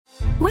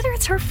Whether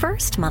it's her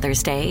first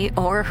Mother's Day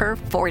or her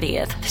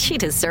 40th, she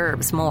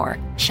deserves more.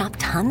 Shop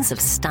tons of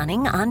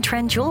stunning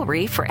on-trend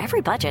jewelry for every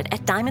budget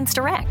at Diamonds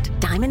Direct.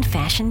 Diamond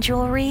fashion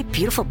jewelry,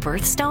 beautiful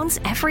birthstones,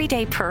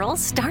 everyday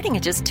pearls starting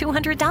at just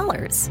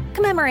 $200.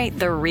 Commemorate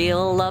the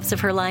real loves of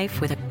her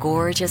life with a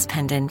gorgeous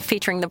pendant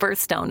featuring the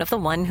birthstone of the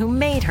one who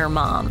made her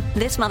mom.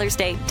 This Mother's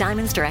Day,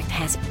 Diamonds Direct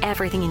has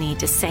everything you need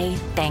to say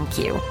thank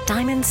you.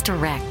 Diamonds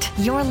Direct.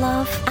 Your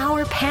love,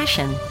 our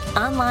passion.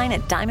 Online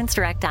at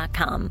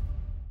diamondsdirect.com.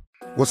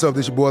 What's up?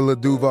 This your boy Lil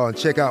Duval, and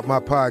check out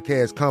my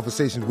podcast,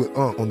 Conversations with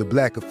Unc, on the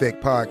Black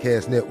Effect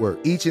Podcast Network.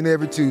 Each and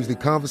every Tuesday,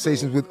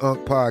 Conversations with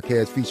Unc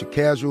podcast feature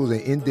casuals and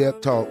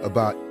in-depth talk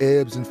about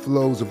ebbs and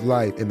flows of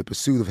life and the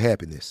pursuit of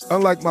happiness.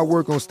 Unlike my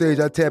work on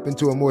stage, I tap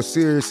into a more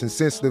serious and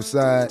sensitive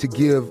side to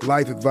give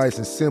life advice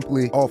and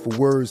simply offer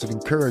words of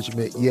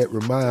encouragement, yet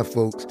remind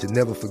folks to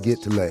never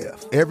forget to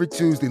laugh. Every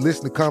Tuesday,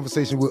 listen to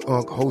Conversations with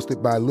Unc,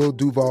 hosted by Lil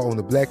Duval on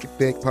the Black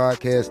Effect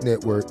Podcast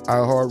Network,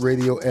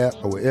 iHeartRadio app,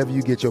 or wherever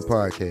you get your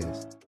podcasts.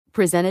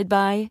 Presented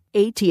by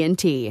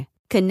AT&T.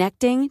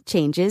 Connecting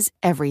changes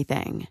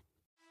everything.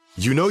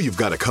 You know you've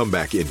got a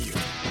comeback in you.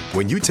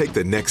 When you take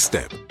the next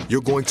step,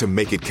 you're going to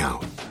make it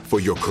count. For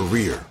your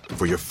career,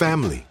 for your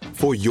family,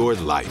 for your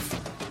life.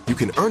 You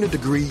can earn a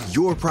degree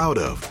you're proud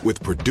of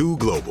with Purdue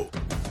Global.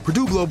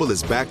 Purdue Global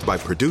is backed by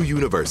Purdue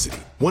University,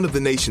 one of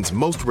the nation's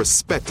most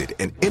respected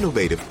and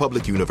innovative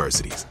public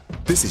universities.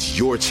 This is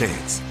your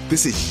chance.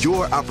 This is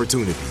your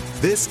opportunity.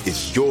 This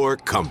is your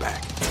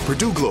comeback.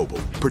 Purdue Global,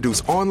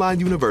 Purdue's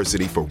online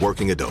university for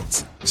working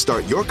adults.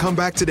 Start your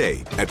comeback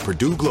today at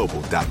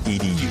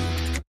purdueglobal.edu.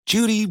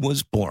 Judy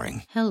was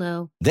boring.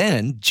 Hello.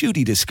 Then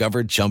Judy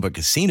discovered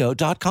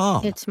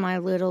ChumbaCasino.com. It's my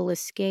little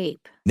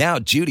escape. Now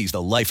Judy's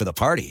the life of the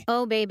party.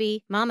 Oh,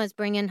 baby, mama's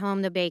bringing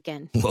home the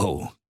bacon.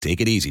 Whoa,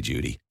 take it easy,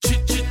 Judy.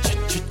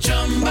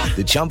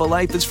 The Chumba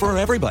life is for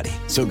everybody.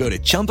 So go to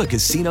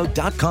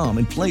ChumbaCasino.com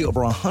and play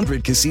over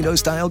 100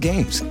 casino-style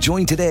games.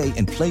 Join today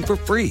and play for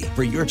free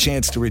for your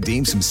chance to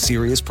redeem some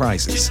serious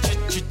prizes.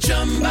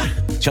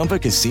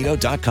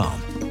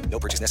 ChumbaCasino.com. No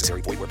purchase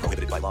necessary. Void where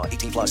prohibited by law.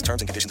 18 plus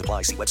terms and conditions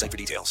apply. See website for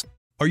details.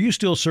 Are you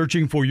still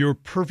searching for your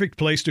perfect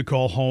place to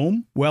call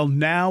home? Well,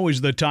 now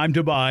is the time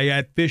to buy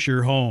at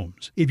Fisher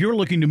Homes. If you're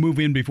looking to move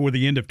in before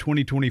the end of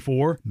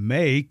 2024,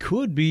 May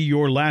could be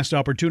your last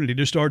opportunity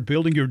to start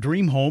building your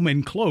dream home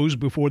and close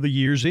before the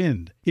year's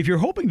end. If you're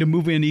hoping to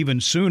move in even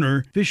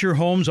sooner, Fisher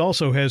Homes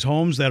also has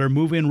homes that are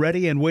move-in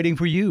ready and waiting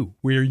for you,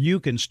 where you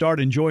can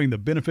start enjoying the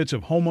benefits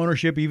of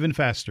homeownership even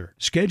faster.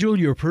 Schedule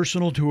your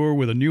personal tour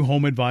with a new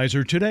home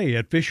advisor today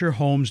at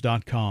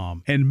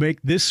FisherHomes.com and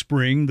make this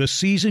spring the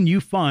season you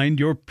find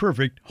your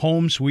perfect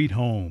home sweet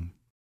home.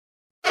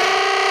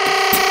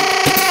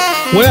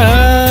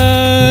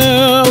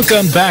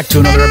 Welcome back to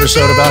another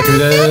episode of Alchemy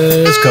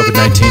This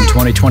COVID-19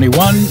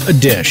 2021 a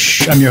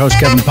dish. I'm your host,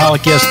 Kevin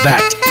Pollak. Yes,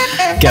 that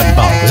Kevin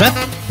Pollak. Is that?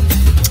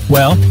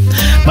 Well,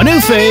 my new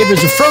fave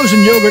is a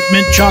frozen yogurt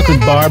mint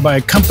chocolate bar by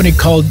a company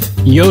called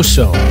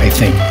Yoso, I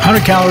think.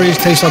 100 calories,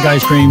 tastes like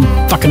ice cream,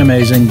 fucking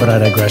amazing, but I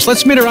digress.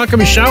 Let's meet our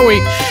alchemy, shall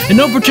we? In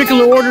no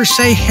particular order,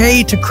 say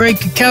hey to Craig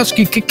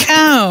Kakowski.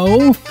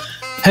 Cacao,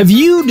 have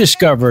you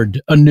discovered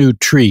a new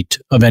treat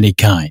of any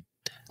kind?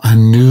 A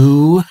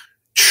new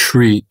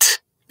treat.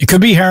 It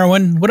could be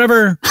heroin,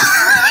 whatever.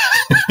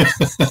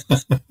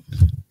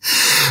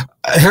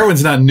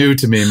 Heroin's not new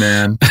to me,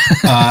 man.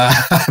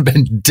 I've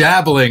been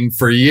dabbling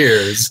for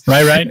years.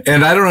 Right.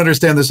 And I don't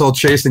understand this whole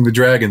chasing the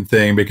dragon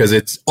thing because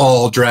it's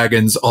all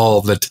dragons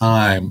all the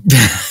time.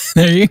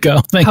 There you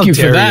go. Thank you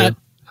for that.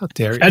 How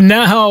dare you? And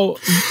now,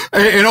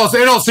 in all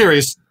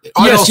seriousness,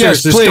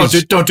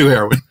 please. Don't do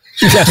heroin.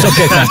 Yes,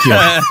 okay, thank you.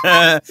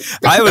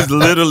 I was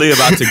literally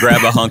about to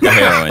grab a hunk of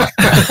heroin.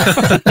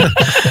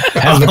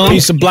 Have a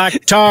piece of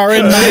black tar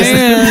in my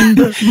hand.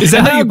 Is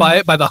that how you buy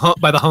it? By the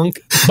hunk? By the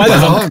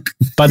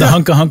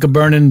hunk of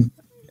burning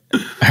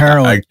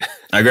heroin.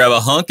 I grab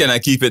a hunk and I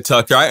keep it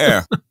tucked right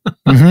there.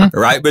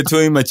 Right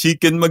between my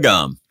cheek and my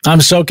gum.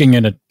 I'm soaking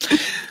in it.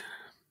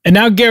 And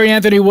now Gary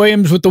Anthony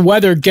Williams with the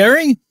weather.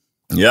 Gary?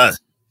 Yeah.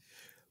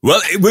 Well,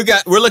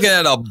 we're looking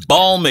at a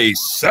balmy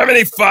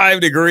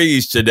 75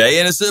 degrees today,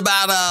 and it's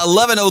about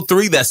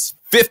 11:03. That's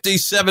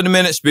 57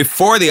 minutes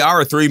before the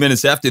hour, 3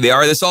 minutes after the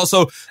hour. That's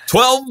also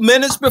 12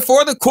 minutes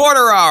before the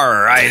quarter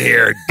hour right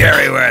here.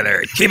 Gary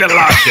Weather. Keep it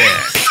locked in.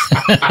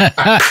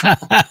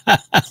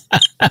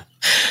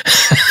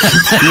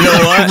 You know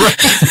what?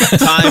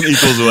 Time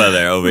equals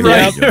weather over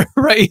here.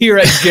 Right here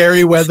at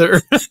Gary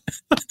Weather.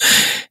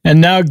 And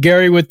now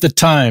Gary with the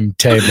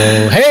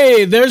timetable.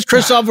 Hey, there's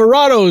Chris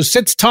Alvarado.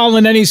 Sits tall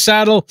in any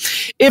saddle.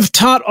 If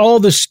taught all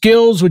the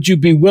skills, would you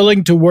be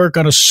willing to work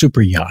on a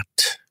super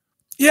yacht?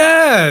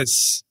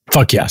 Yes.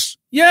 Fuck yes.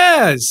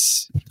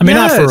 Yes. I mean,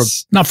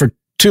 not for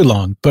too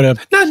long, but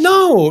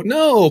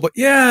no. But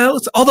yeah.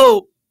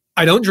 Although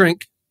I don't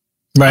drink,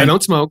 right? I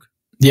don't smoke.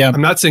 Yeah.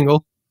 I'm not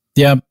single.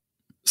 Yeah.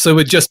 So it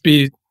would just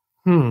be,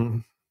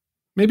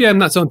 maybe I'm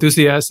not so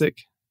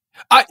enthusiastic.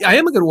 I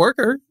am a good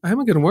worker.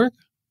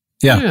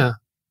 Yeah.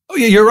 Oh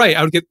yeah, you're right.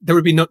 There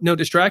would be no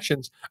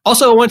distractions.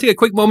 Also, I want to take a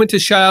quick moment to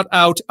shout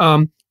out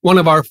one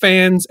of our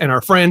fans and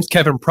our friends,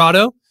 Kevin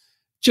Prado.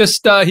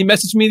 Just he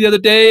messaged me the other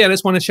day. I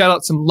just want to shout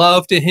out some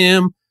love to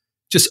him.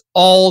 Just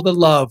all the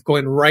love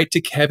going right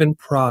to Kevin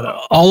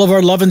Prado. All of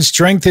our love and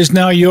strength is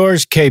now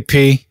yours,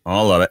 KP.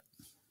 All of it.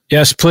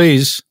 Yes,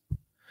 please.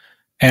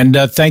 And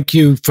thank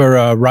you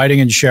for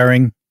writing and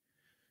sharing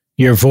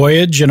your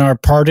voyage and our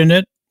part in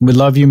it. We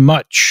love you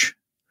much.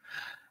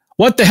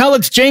 What the hell?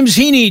 It's James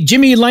Heaney,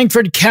 Jimmy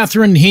Langford,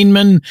 Catherine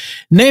Heenman.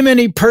 Name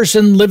any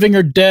person, living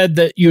or dead,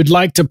 that you'd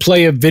like to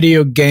play a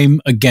video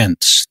game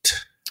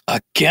against.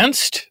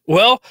 Against?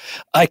 Well,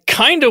 I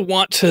kind of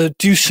want to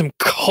do some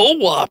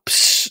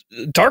co-ops.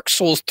 Dark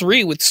Souls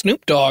 3 with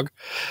Snoop Dogg.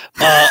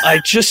 I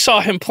just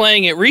saw him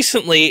playing it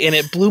recently, and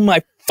it blew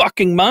my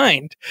fucking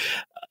mind.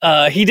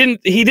 He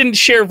didn't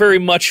share very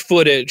much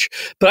footage,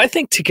 but I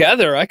think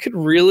together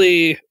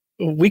we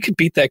could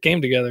beat that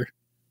game together.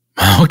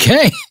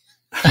 Okay.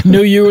 I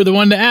knew you were the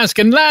one to ask.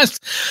 And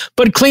last,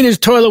 but clean his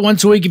toilet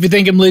once a week if you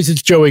think him least,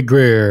 it's Joey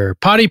Greer.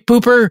 Potty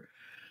pooper,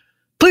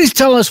 please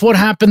tell us what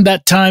happened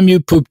that time you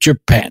pooped your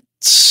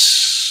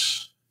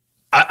pants.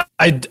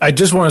 I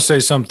just want to say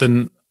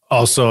something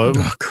also.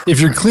 If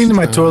you're cleaning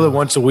my toilet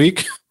once a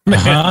week,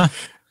 man,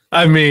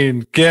 I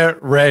mean,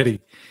 get ready.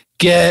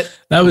 That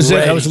was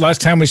ready. It. That was the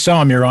last time we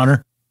saw him, Your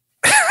Honor.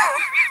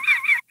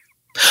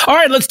 All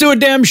right, let's do a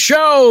damn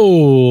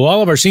show.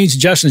 All of our scene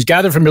suggestions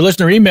gathered from your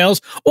listener emails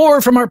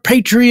or from our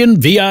Patreon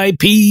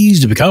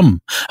VIPs to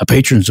become a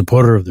patron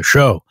supporter of the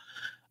show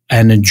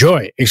and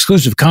enjoy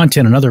exclusive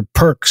content and other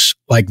perks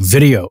like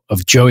video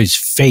of Joey's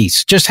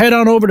face. Just head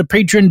on over to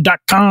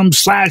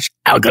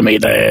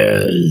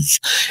patreon.com/alchemythis.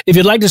 If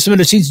you'd like to submit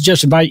a scene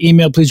suggestion by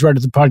email, please write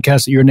to the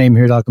podcast at your name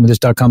here at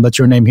alchemythis.com. That's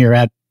your name here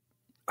at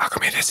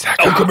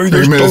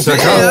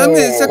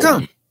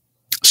alchemythis.com.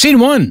 Scene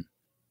 1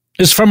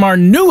 is from our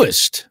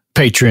newest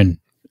patron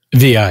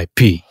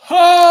VIP.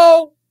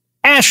 Oh!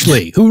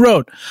 Ashley, who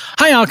wrote,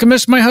 "Hi,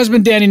 Alchemist. My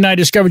husband, Danny, and I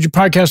discovered your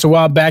podcast a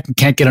while back and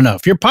can't get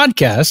enough. Your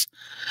podcasts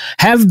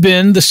have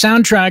been the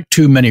soundtrack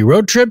to many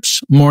road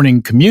trips,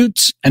 morning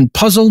commutes, and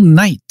puzzle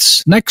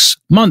nights. Next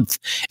month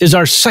is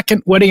our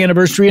second wedding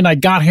anniversary, and I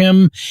got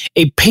him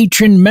a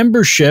patron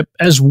membership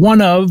as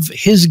one of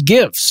his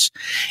gifts.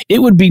 It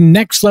would be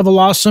next level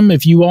awesome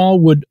if you all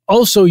would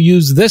also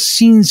use this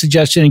scene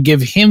suggestion and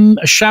give him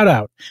a shout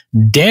out.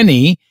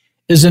 Danny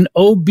is an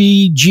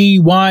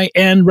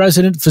OBGYN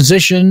resident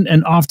physician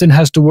and often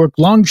has to work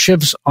long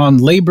shifts on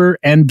labor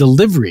and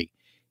delivery.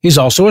 He's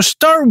also a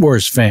Star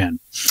Wars fan.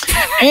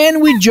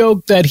 And we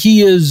joke that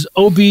he is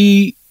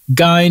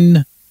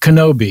Obi-Gyn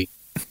Kenobi.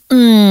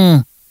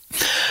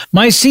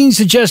 My scene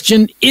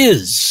suggestion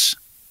is,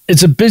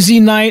 it's a busy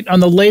night on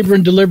the labor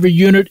and delivery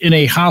unit in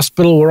a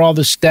hospital where all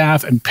the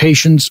staff and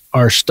patients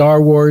are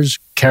Star Wars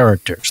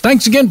characters.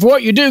 Thanks again for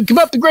what you do. Keep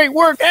up the great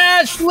work,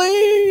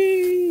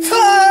 Ashley."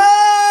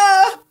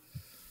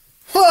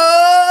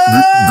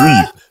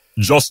 Breathe.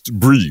 Just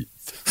breathe.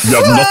 You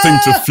have nothing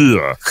to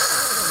fear.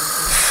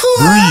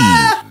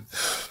 Breathe.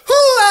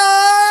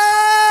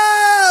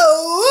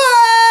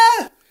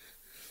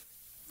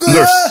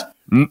 Nurse.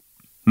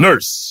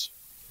 Nurse.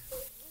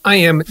 I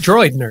am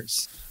droid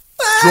nurse.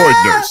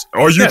 Droid nurse.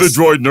 Are you Yes. the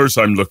droid nurse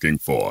I'm looking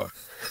for?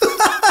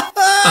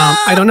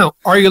 I don't know.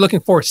 Are you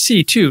looking for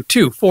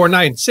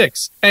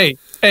C22496? A,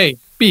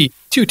 B,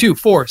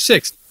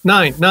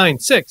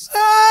 2246996?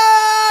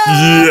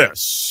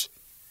 Yes.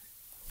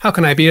 How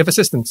can I be of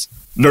assistance?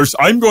 Nurse,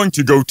 I'm going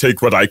to go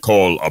take what I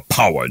call a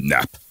power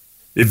nap.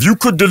 If you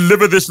could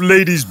deliver this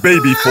lady's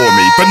baby for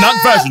me, but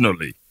not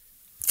vaginally,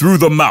 through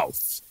the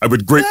mouth, I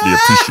would greatly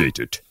appreciate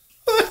it.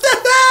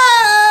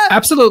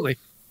 Absolutely.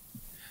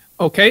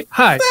 Okay,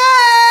 hi.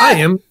 I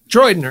am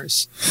droid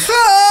nurse.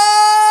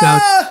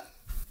 Now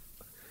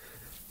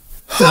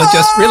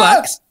just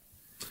relax.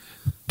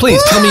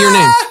 Please tell me your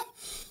name.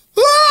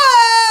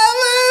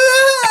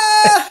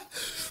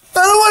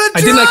 I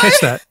did not catch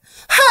that.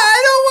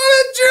 I don't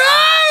want to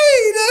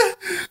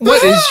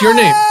What is your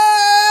name?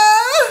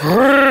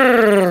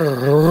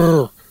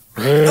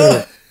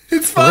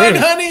 It's fine,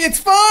 honey. It's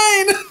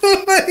fine.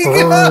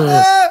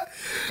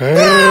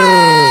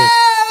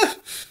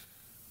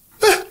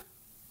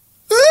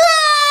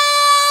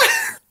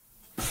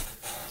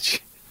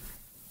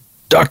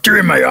 Doctor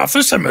in my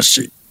office, I must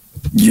see.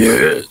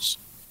 Yes.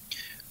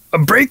 A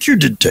break you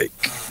did take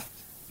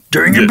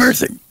during your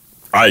birthing.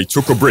 I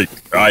took a break.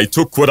 I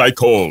took what I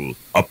call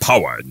a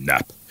power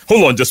nap.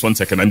 Hold on just 1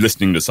 second. I'm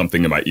listening to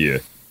something in my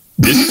ear.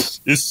 This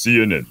is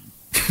CNN.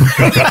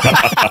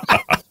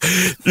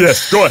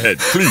 Yes, go ahead,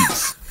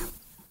 please.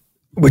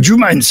 Would you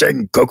mind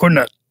saying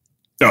coconut?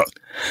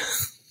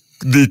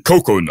 The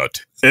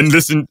coconut. And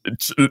listen,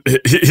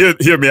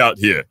 hear me out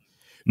here.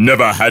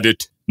 Never had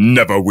it,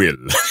 never will.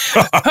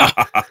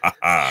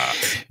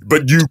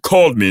 But you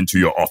called me into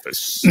your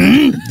office.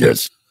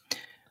 Yes.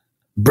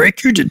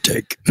 Break you did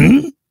take.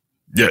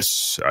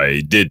 Yes,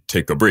 I did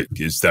take a break.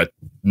 Is that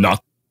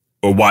not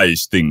a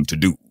wise thing to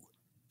do?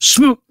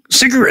 Smoke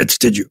cigarettes,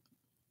 did you?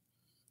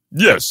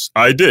 Yes,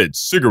 I did.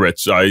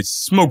 Cigarettes I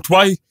smoked.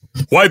 Why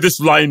this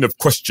line of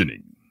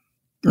questioning?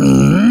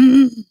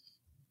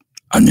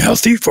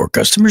 unhealthy for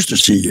customers to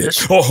see,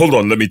 yes. Oh, hold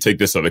on. Let me take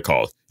this other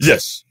call.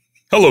 Yes.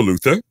 Hello,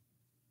 Luther.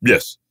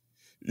 Yes.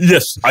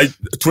 Yes,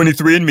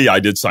 23andMe, I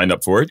did sign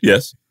up for it,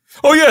 yes.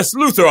 Oh, yes,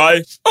 Luther,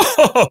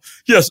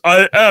 yes,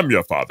 I am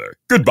your father.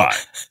 Goodbye.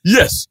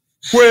 Yes.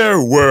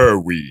 Where were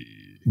we?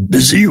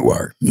 Busy you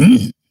are.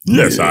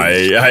 Yes,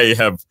 I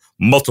have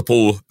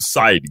multiple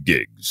side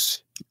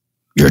gigs.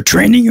 Your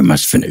training you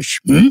must finish.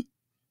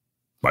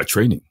 My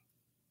training?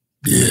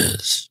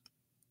 Yes.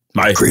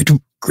 My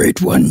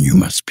great one you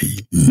must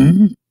be.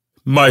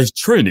 My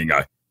training,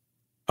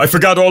 I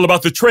forgot all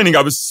about the training.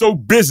 I was so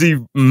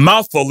busy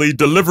mouthfully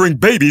delivering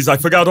babies, I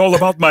forgot all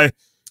about my...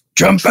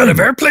 Jump out of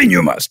airplane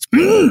you must.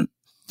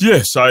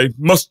 Yes, I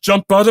must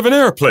jump out of an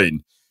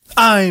airplane.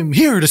 I'm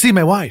here to see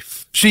my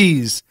wife.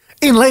 She's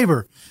in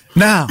labor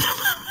now.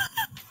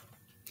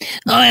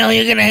 Oh,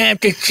 you're going to have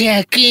to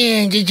check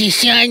in. Did you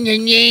sign your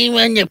name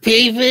on the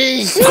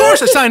papers? Of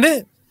course I signed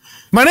in.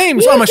 My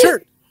name's on my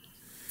shirt.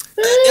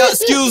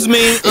 Excuse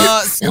me.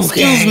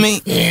 Excuse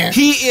me. Yeah.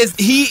 He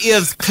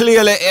is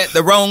clearly at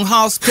the wrong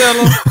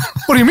hospital.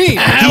 What do you mean?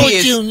 How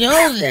would you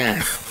know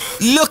that?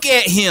 Look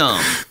at him.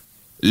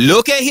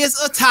 Look at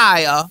his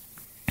attire.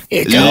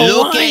 It's a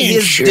Look at Hawaiian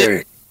his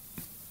shirt.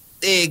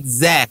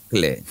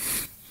 Exactly.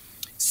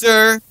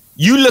 Sir,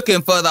 you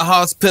looking for the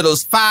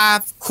hospital's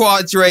 5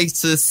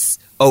 quadratus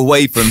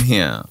away from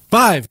him.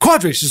 5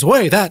 quadratus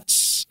away?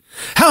 That's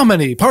how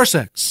many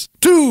parsecs?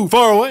 Too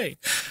far away.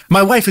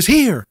 My wife is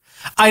here.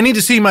 I need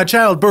to see my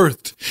child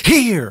birthed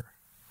here.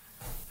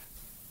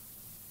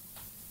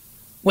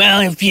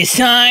 Well, if you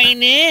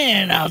sign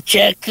in, I'll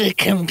check the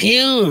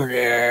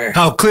computer.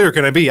 How clear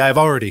can I be? I've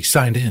already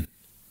signed in.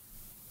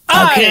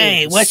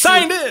 Okay, what's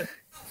signed in?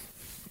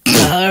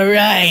 All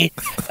right.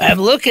 I'm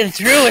looking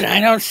through it.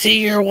 I don't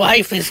see your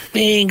wife is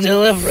being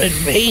delivered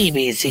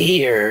babies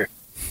here.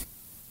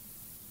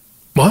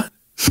 What?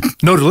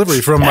 No delivery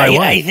from my wife.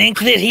 I think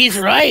that he's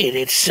right.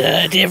 It's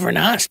a different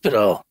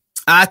hospital.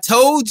 I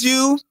told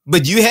you,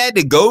 but you had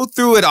to go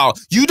through it all.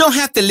 You don't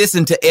have to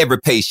listen to every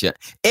patient.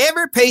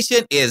 Every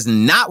patient is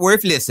not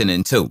worth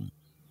listening to.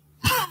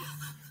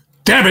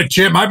 Damn it,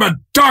 Jim. I'm a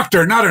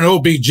doctor, not an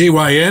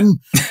OBGYN,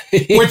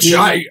 which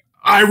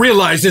I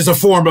realize is a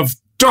form of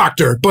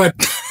doctor, but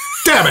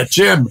damn it,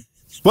 Jim.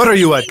 What are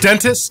you, a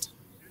dentist?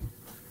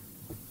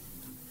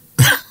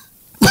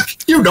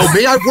 You know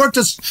me. I've worked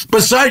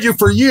beside you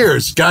for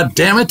years. God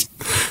damn it.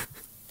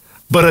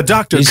 But a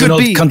doctor He's could an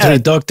old be country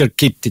doctor,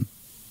 Captain.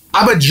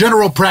 I'm a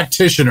general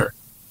practitioner.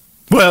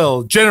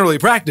 Well, generally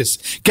practice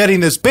getting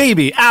this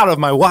baby out of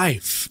my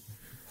wife.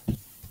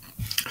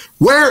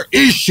 Where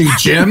is she,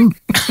 Jim?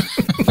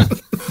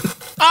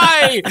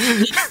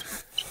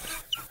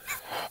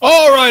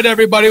 All right,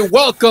 everybody.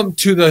 Welcome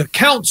to the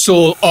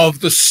Council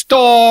of the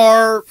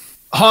Star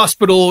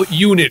Hospital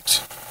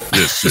Unit.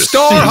 Yes, The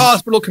Star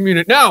Hospital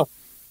Community. Now,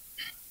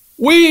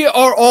 we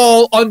are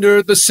all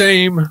under the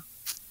same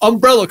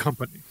umbrella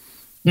company.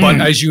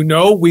 But as you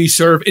know, we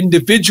serve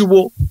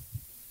individual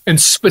and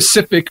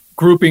specific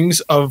groupings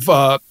of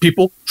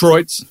people,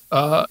 droids,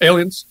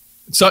 aliens,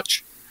 and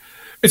such.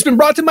 It's been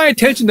brought to my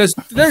attention that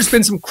there's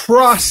been some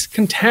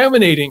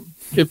cross-contaminating,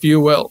 if you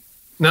will.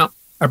 Now,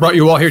 I brought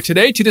you all here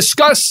today to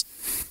discuss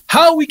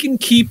how we can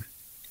keep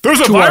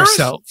There's a to virus?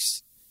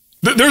 ourselves.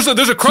 There's a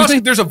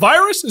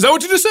virus? Is that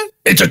what you just said?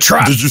 It's a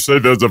trap. Did you say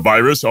there's a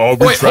virus? All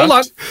Wait, hold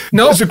on.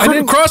 No, There's a I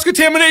didn't.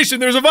 cross-contamination.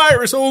 There's a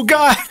virus. Oh,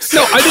 God.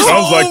 No, I just.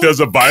 Sounds like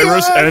there's a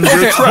virus and you're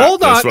Okay, trapped.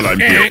 hold on. That's what I'm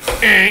hearing.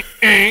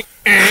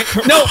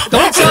 No,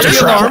 don't sound the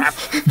alarm.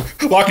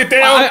 Lock it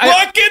down.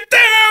 Lock it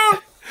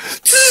down.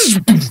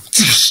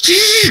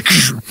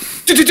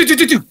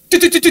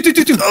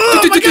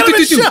 Oh my God,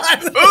 I'm shot.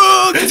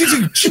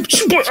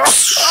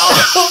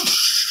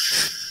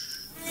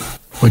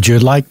 Would you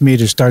like me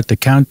to start the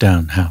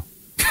countdown, Hal?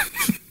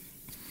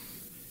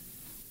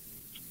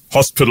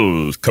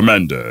 Hospital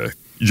Commander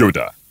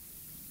Yoda.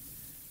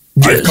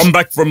 Yes. I've come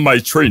back from my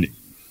training.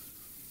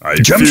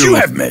 Jumps you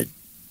have made.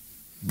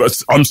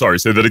 But I'm sorry,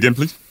 say that again,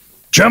 please.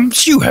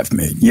 Jumps you have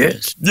made,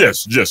 yes.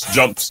 Yes,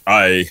 jumps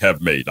I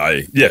have made.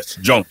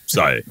 Jumps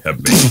I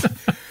have made.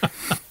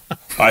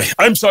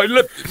 I'm sorry,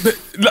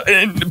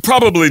 and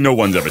probably no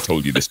one's ever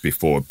told you this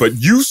before, but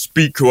you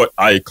speak what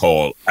I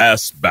call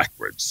ass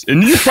backwards.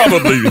 And you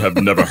probably have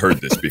never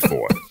heard this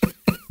before.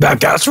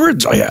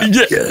 Backwards? I have.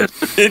 Yeah.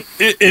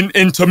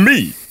 And to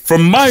me,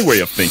 from my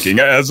way of thinking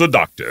as a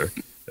doctor,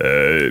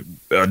 a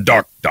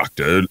dark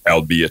doctor,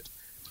 albeit,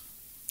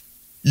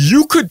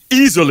 you could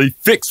easily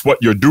fix what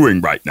you're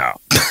doing right now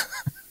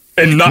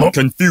and not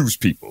confuse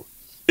people.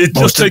 It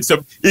just takes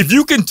if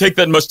you can take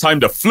that much time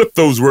to flip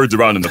those words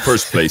around in the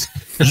first place,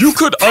 you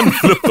could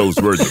unflip those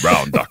words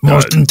around, Doctor.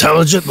 Most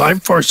intelligent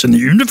life force in the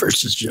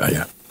universe is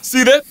Jaya.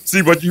 See that?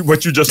 See what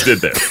you just did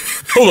there.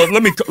 Hold on,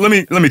 let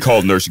me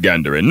call Nurse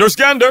Gander in. Nurse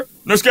Gander.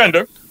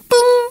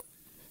 Boom.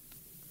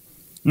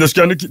 Nurse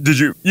Gander, did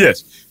you?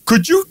 Yes.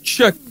 Could you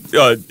check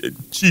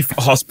Chief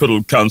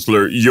Hospital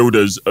Counselor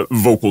Yoda's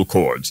vocal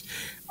cords?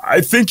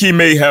 I think he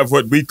may have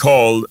what we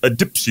call a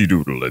dipsy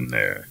doodle in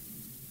there.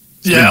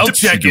 Yeah, I'll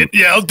check it.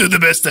 Yeah, I'll do the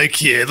best I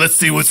can. Let's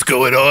see what's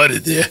going on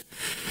in there.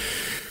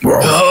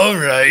 All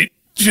right.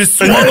 Just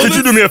could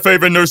you do me a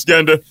favor, Nurse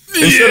Gander?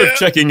 Instead of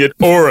checking it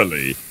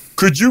orally,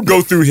 could you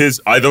go through his,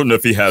 I don't know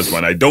if he has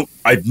one.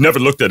 I've never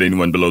looked at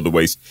anyone below the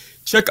waist.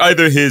 Check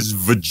either his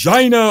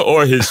vagina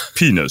or his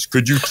penis.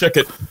 Could you check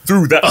it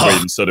through that way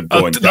instead of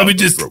going down let me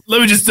just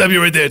stop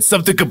you right there. It's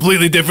something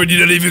completely different. You're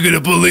not even going to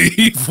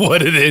believe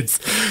what it is.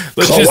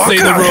 Let's just say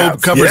the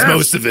robe covers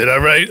most of it. All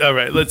right.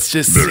 Let's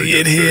just see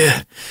it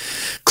here.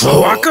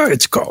 Cloaca,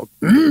 it's called.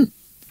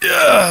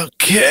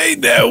 Okay,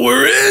 now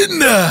we're in.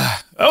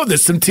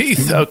 There's some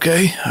teeth.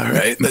 Okay. All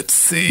right. Let's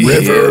see.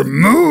 River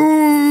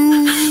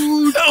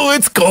Moon. Oh,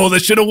 it's cold. I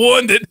should have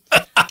warned it.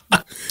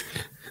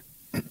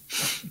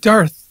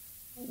 Darth,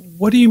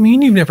 what do you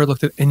mean you've never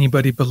looked at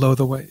anybody below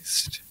the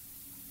waist?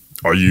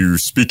 Are you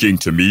speaking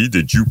to me?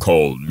 Did you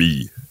call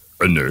me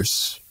a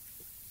nurse?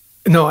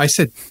 No, I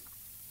said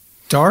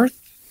Darth?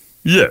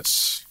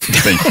 Yes.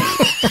 Thank you.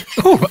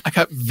 Oh, I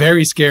got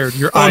very scared.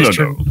 Your eyes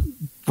turned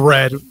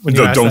red when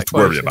you asked that Don't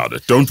worry question. about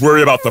it. Don't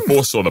worry about the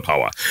force or the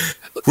power.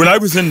 When I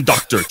was in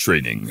doctor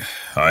training,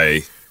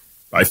 I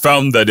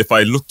found that if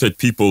I looked at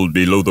people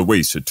below the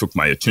waist, it took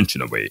my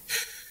attention away.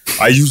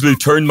 I usually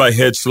turn my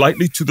head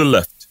slightly to the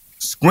left,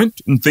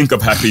 squint, and think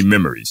of happy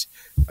memories.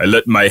 I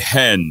let my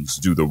hands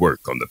do the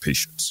work on the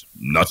patients,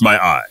 not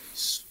my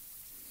eyes.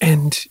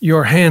 And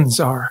your hands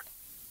are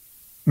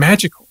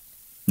magical.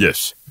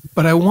 Yes.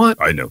 But I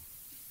know.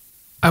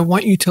 I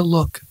want you to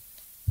look.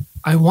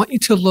 I want you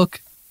to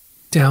look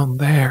down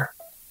there.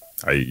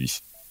 I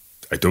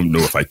don't know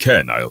if I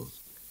can. I'll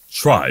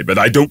try, but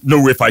I don't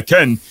know if I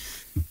can.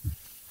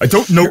 I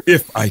don't know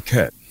if I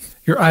can.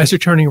 Your eyes are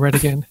turning red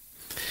again.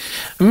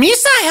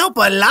 Misa help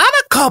a lot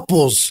of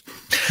couples.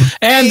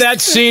 And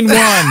that's scene one.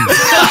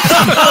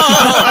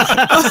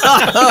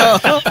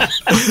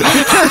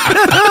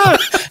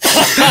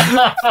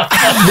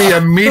 The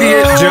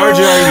immediate Jar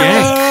Jar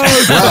Yank.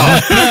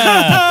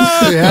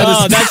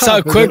 Wow. That's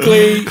how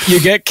quickly you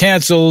get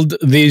canceled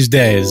these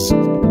days.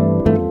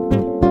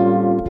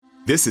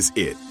 This is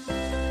it.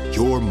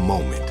 Your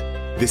moment.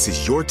 This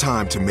is your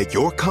time to make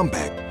your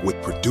comeback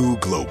with Purdue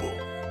Global.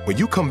 When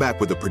you come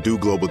back with a Purdue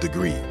Global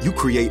degree, you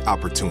create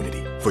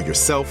opportunity for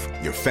yourself,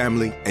 your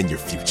family, and your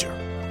future.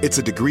 It's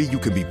a degree you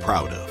can be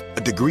proud of,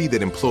 a degree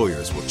that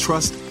employers will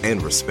trust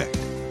and respect.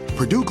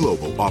 Purdue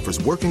Global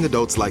offers working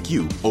adults like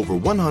you over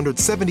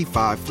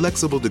 175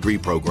 flexible degree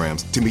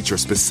programs to meet your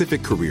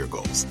specific career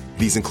goals.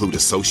 These include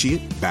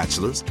associate,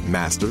 bachelor's,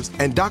 master's,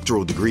 and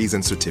doctoral degrees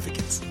and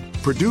certificates.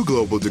 Purdue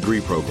Global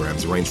degree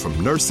programs range from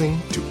nursing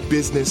to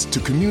business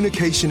to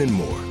communication and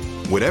more.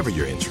 Whatever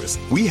your interest,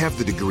 we have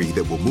the degree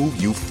that will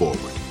move you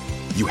forward.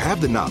 You have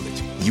the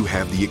knowledge, you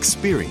have the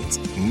experience.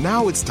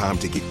 Now it's time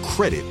to get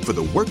credit for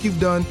the work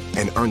you've done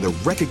and earn the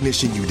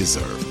recognition you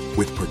deserve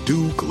with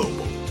Purdue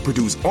Global,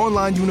 Purdue's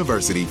online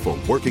university for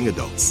working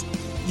adults.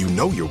 You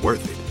know you're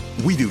worth it.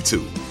 We do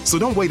too. So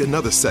don't wait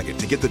another second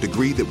to get the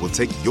degree that will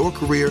take your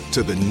career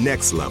to the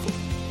next level.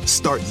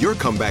 Start your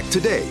comeback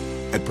today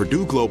at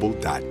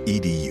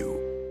purdueglobal.edu.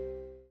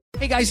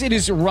 Hey guys, it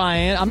is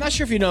Ryan. I'm not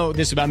sure if you know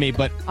this about me,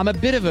 but I'm a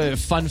bit of a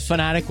fun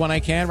fanatic when I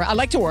can. I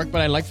like to work,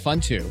 but I like fun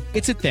too.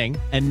 It's a thing.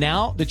 And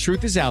now the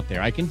truth is out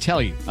there. I can tell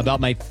you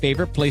about my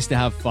favorite place to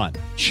have fun.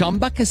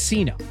 Chumba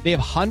Casino. They have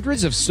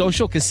hundreds of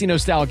social casino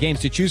style games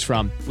to choose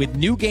from with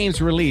new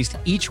games released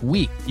each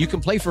week. You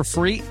can play for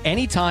free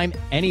anytime,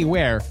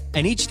 anywhere.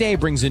 And each day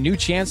brings a new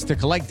chance to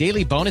collect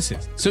daily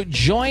bonuses. So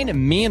join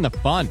me in the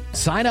fun.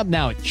 Sign up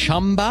now at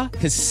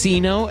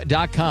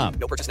ChumbaCasino.com.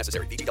 No purchase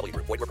necessary. VGW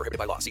Group. Void where prohibited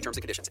by law. See terms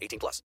and conditions.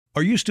 18+.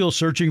 Are you still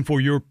searching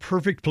for your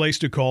perfect place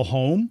to call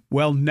home?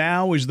 Well,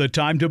 now is the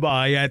time to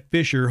buy at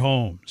Fisher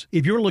Homes.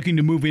 If you're looking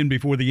to move in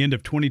before the end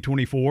of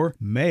 2024,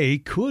 May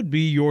could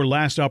be your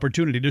last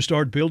opportunity to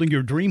start building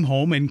your dream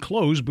home and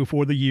close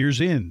before the year's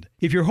end.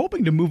 If you're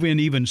hoping to move in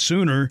even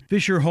sooner,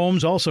 Fisher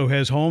Homes also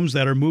has homes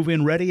that are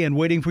move-in ready and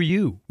waiting for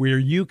you, where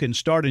you can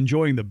start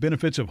enjoying the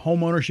benefits of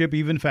homeownership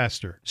even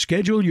faster.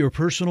 Schedule your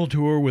personal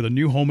tour with a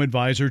new home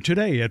advisor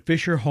today at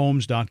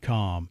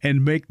FisherHomes.com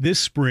and make this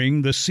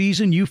spring the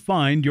season you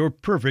find your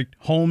perfect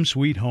home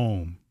sweet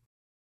home.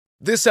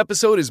 This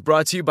episode is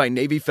brought to you by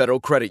Navy Federal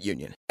Credit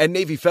Union. At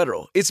Navy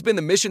Federal, it's been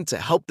the mission to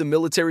help the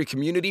military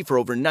community for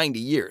over 90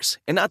 years.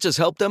 And not just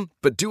help them,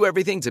 but do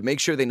everything to make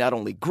sure they not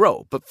only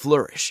grow, but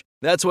flourish.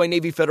 That's why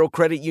Navy Federal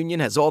Credit Union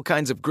has all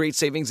kinds of great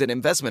savings and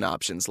investment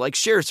options like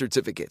share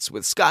certificates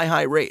with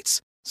sky-high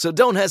rates. So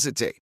don't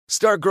hesitate.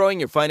 Start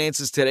growing your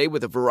finances today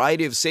with a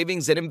variety of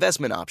savings and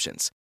investment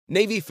options.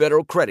 Navy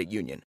Federal Credit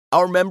Union.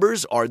 Our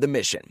members are the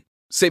mission.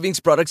 Savings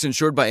products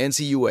insured by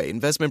NCUA.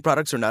 Investment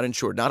products are not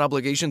insured, not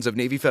obligations of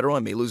Navy Federal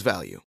and may lose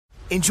value.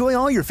 Enjoy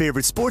all your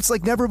favorite sports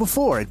like never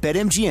before at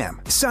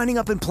BetMGM. Signing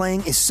up and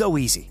playing is so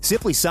easy.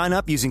 Simply sign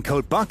up using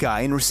code Buckeye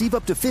and receive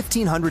up to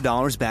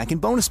 $1,500 back in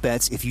bonus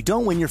bets if you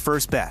don't win your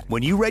first bet.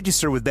 When you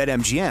register with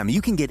BetMGM,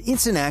 you can get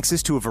instant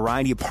access to a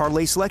variety of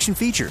parlay selection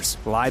features,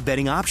 live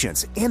betting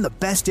options, and the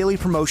best daily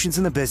promotions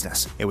in the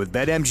business. And with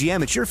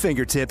BetMGM at your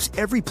fingertips,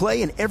 every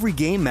play and every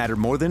game matter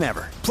more than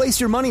ever. Place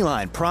your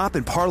moneyline, prop,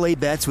 and parlay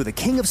bets with the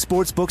king of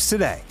sportsbooks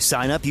today.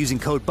 Sign up using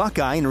code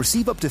Buckeye and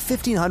receive up to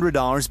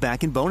 $1,500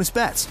 back in bonus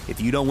bets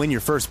if you don't win your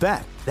first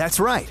bet. That's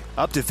right,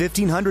 up to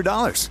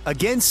 $1,500.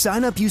 Again,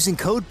 sign up using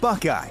code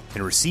Buckeye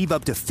and receive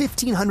up to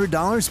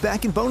 $1,500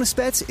 back in bonus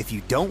bets if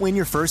you don't win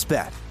your first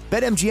bet.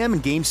 BetMGM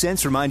and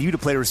GameSense remind you to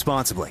play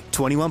responsibly.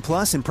 21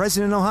 plus and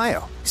present in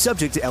Ohio.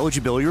 Subject to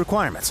eligibility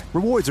requirements.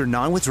 Rewards are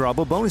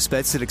non-withdrawable bonus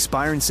bets that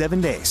expire in 7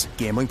 days.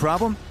 Gambling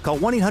problem? Call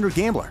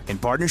 1-800-GAMBLER in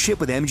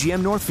partnership with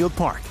MGM Northfield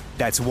Park.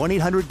 That's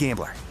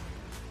 1-800-GAMBLER.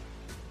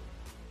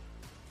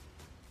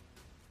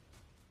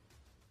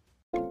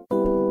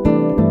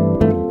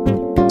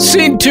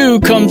 Scene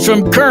 2 comes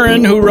from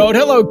Curran, who wrote,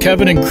 "Hello,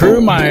 Kevin and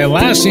crew. My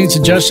last scene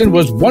suggestion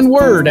was one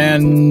word,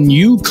 and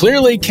you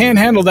clearly can't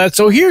handle that,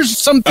 so here's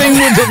something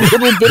with a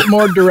little bit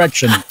more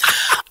direction.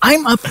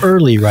 I'm up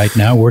early right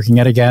now working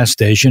at a gas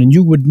station, and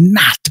you would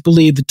not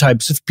believe the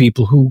types of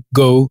people who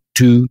go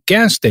to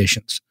gas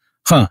stations.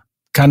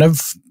 Kind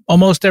of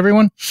almost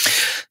everyone.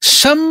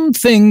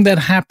 Something that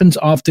happens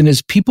often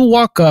is people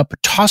walk up,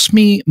 toss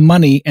me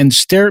money, and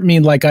stare at me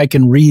like I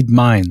can read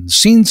minds.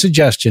 Scene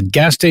suggestion,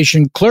 gas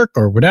station clerk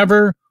or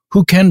whatever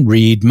who can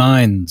read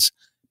minds.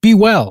 Be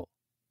well.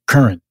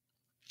 Current."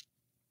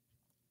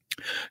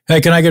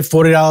 Hey, can I get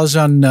 $40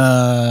 on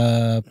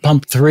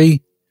pump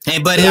 3? Hey,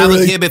 buddy, I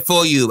was here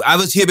before you.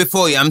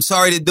 I'm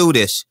sorry to do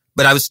this,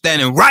 but I was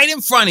standing right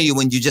in front of you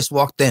when you just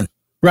walked in.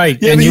 Right.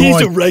 Yeah, but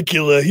he's a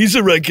regular. He's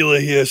a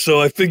regular here,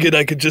 so I figured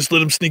I could just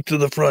let him sneak to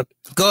the front.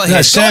 Go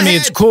ahead. Sammy,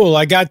 it's cool.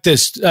 I got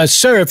this.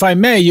 Sir, if I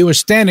may, you were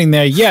standing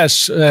there.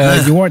 Yes,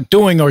 you weren't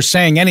doing or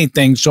saying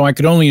anything, so I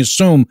could only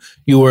assume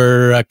you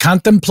were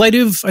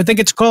contemplative, I think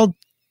it's called.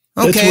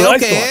 Okay,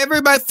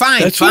 everybody,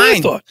 fine.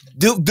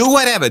 Do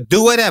whatever.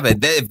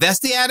 If that's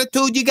the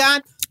attitude you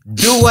got,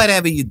 do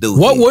whatever you do.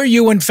 What were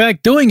you, in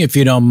fact, doing, if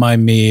you don't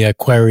mind me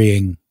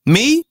querying?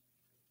 Me?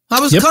 I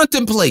was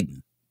contemplating.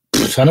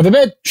 Son of a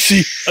bitch.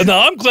 See, now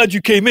I'm glad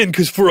you came in,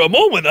 because for a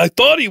moment I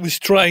thought he was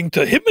trying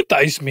to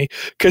hypnotize me,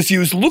 because he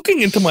was looking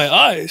into my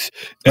eyes.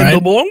 And the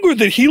longer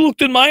that he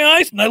looked in my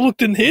eyes and I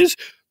looked in his,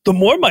 the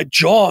more my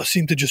jaw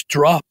seemed to just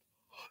drop.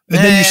 And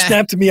then you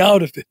snapped me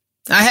out of it.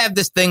 I have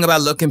this thing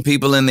about looking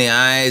people in the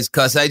eyes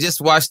because I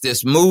just watched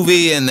this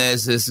movie and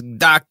there's this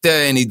doctor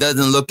and he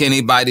doesn't look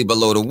anybody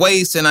below the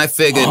waist. And I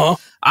figured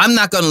I'm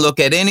not going to look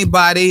at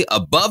anybody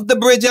above the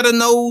bridge of the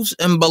nose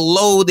and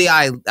below the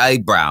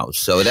eyebrows.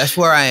 So that's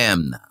where I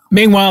am now.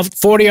 Meanwhile,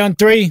 40 on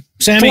 3,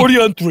 Sammy?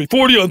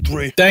 40 on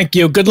 3. Thank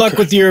you. Good luck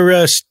with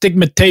your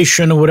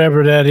stigmatization or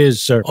whatever that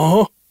is, sir.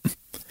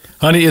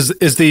 Honey, is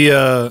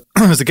the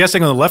gas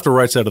tank on the left or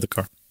right side of the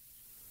car?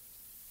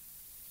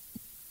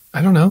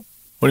 I don't know.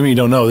 What do you mean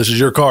you don't know? This is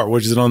your car.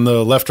 Which is it, on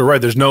the left or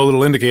right? There's no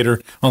little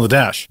indicator on the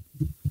dash.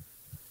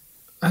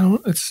 I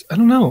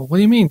don't know. What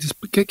do you mean? Just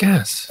get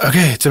gas.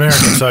 Okay, it's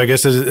American, so I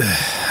guess it's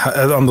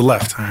on the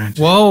left. All right.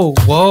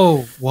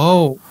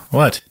 Whoa.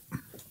 What?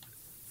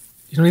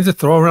 You don't need to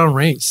throw around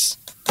race,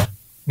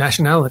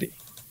 nationality.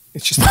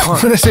 It's just a car.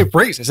 When I say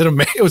race, I said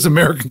it was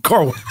American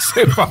car. What did I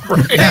say about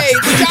race? Hey,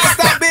 would y'all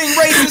stop being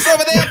racist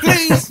over there,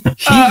 please?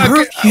 I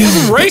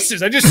wasn't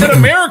racist. I just said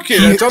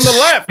American. It's on the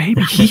left.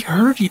 Baby, he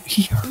heard you.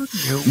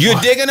 You're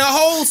digging a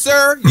hole,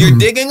 sir. You're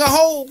digging a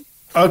hole.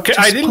 Okay,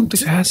 I didn't pump the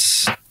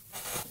gas.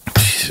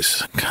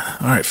 Jesus.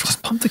 All right,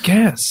 just pump the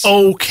gas.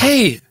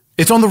 Okay,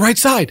 it's on the right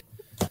side.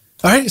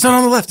 All right, it's not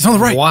on the left. It's on the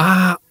right.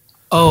 Wow.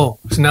 Oh,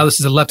 so now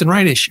this is a left and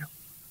right issue.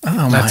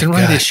 Oh, left and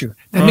right issue.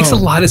 That makes a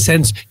lot of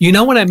sense. You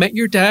know, when I met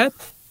your dad,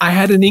 I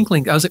had an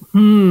inkling. I was like,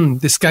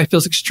 this guy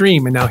feels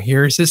extreme. And now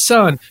here's his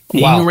son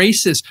being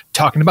racist,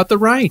 talking about the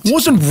right. It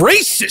wasn't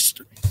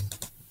racist.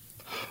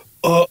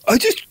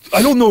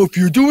 I don't know if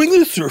you're doing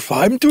this or if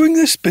I'm doing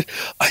this, but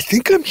I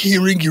think I'm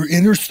hearing your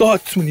inner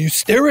thoughts when you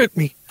stare at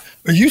me.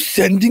 Are you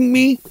sending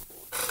me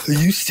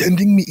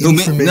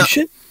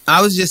information? No,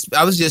 I was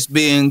just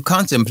being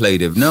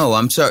contemplative. No,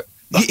 I'm sorry.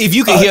 If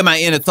you can hear my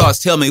inner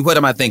thoughts, tell me, what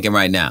am I thinking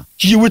right now?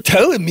 You were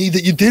telling me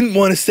that you didn't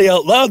want to say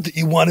out loud that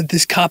you wanted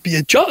this copy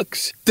of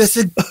Jugs.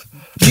 Yeah.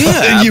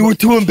 And you were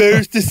too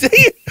embarrassed to say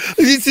it.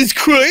 This is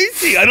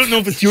crazy. I don't know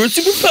if it's your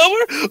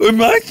superpower or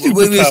my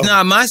superpower. It's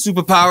not my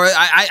superpower.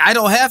 I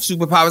don't have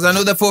superpowers. I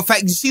know that for a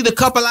fact. You see the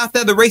couple out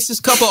there, the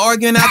racist couple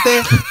arguing out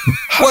there?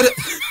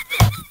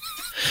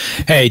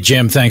 Hey,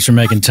 Jim, thanks for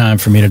making time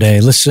for me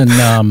today. Listen,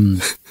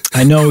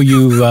 I know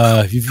you're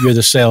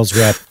the sales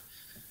rep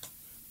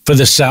for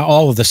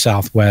all of the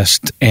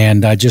Southwest,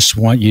 and I just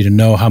want you to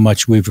know how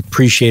much we've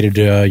appreciated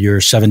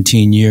your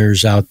 17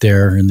 years out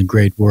there in the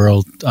great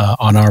world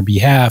on our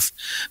behalf.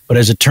 But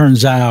as it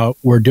turns out,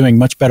 we're doing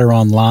much better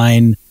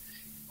online.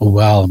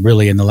 Well,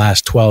 really, in the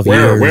last 12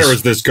 years. Where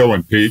is this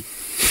going, Pete?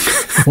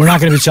 We're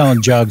not going to be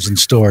selling Jugs in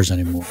stores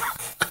anymore.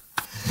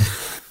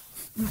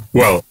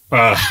 Well,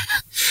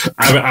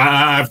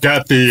 I've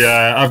got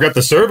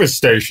the service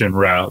station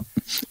route.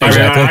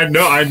 Exactly.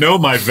 I know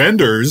my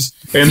vendors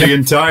in the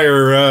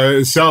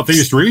entire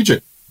southeast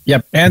region.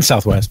 Yep, and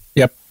southwest.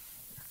 Yep,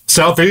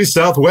 southeast,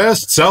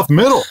 southwest, south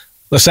middle.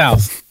 The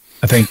south,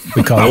 I think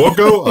we call it.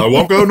 I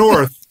won't go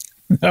north.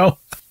 No.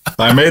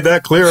 I made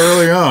that clear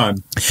early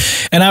on.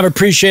 And I've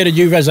appreciated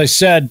you, as I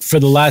said, for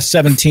the last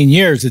 17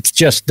 years. It's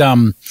just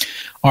our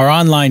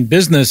online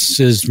business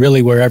is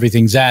really where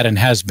everything's at and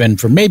has been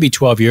for maybe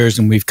 12 years,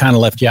 and we've kind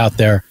of left you out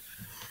there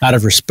out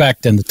of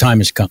respect, and the time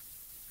has come.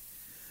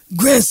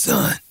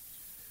 Grandson,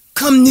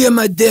 come near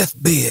my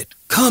deathbed.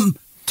 Come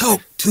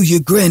talk to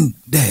your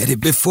granddaddy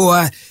before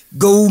I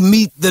go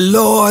meet the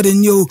Lord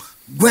and your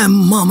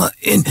grandmama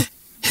in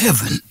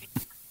heaven.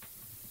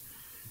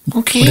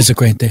 Okay. What is a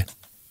granddad?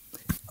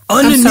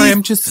 I'm sorry,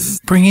 I'm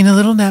just bringing a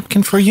little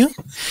napkin for you.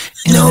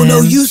 No,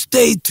 you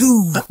stay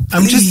too.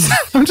 I'm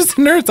just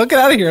a nurse. I'll get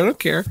out of here. I don't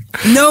care.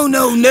 No,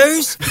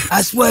 nurse.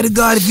 I swear to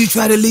God, if you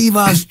try to leave,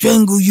 I'll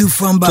strangle you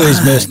from behind.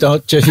 Please, miss,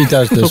 don't. He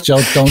does this.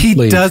 Don't he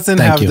leave. He doesn't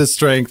Thank have you. the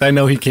strength. I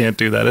know he can't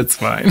do that. It's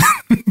fine.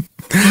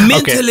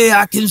 Mentally, okay.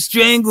 I can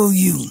strangle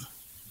you.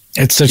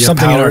 It's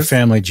something in our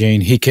family, Gene.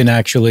 He can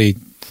actually.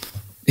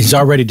 He's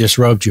already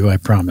disrobed you. I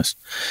promise.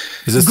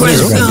 Is this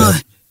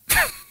grandson?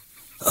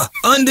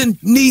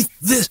 Underneath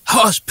this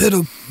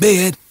hospital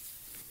bed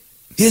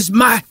is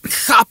my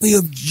copy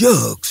of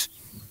Jugs.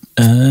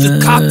 The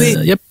copy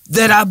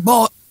that I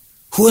bought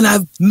when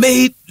I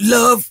made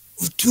love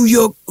to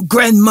your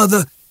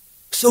grandmother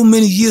so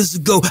many years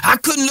ago. I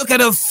couldn't look at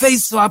her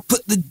face, so I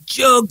put the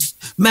Jugs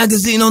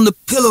magazine on the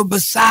pillow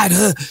beside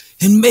her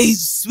and made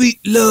sweet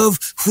love,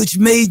 which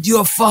made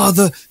your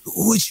father,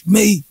 which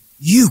made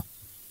you.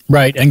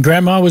 Right, and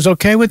Grandma was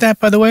okay with that,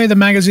 by the way? The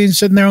magazine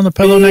sitting there on the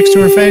pillow next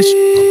to her face?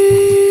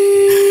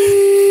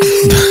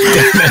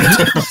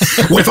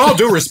 With all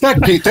due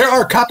respect, Pete, there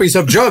are copies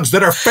of Jugs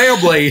that are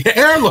family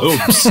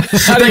heirlooms.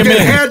 They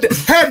get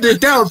handed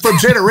down from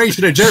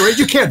generation to generation.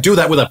 You can't do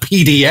that with a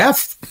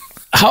PDF.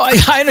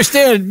 I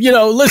understand. You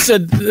know,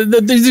 listen,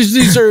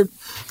 these are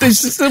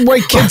the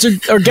way kids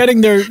are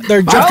getting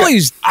their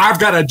jollies. I've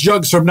got a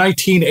Jugs from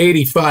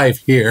 1985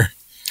 here.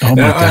 Oh my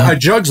God. A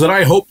Jugs that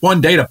I hope one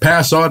day to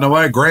pass on to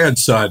my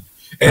grandson.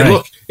 And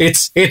look,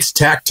 it's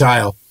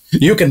tactile.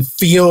 You can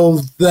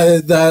feel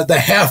the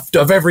heft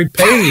of every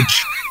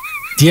page.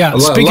 Yeah,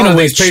 speaking of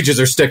which, these pages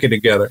are sticking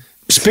together.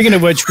 Speaking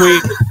of which,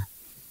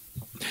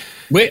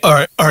 wait.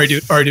 All right,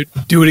 dude.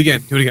 Do it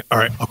again. All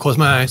right, I'll close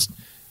my eyes.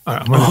 All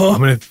right, I'm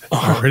gonna. All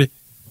right, ready?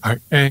 All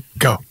right, and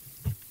go.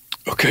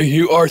 Okay,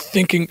 you are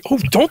thinking. Oh,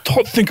 don't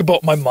think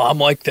about my mom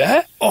like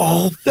that.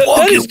 Oh,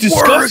 that is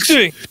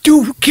disgusting. Works.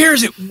 Dude, who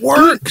cares? It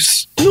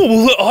works. No,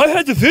 well, I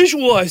had to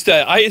visualize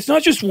that. It's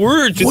not just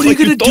words. What are you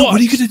gonna do?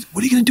 What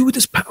are you gonna do with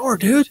this power,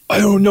 dude? I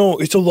don't know.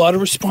 It's a lot of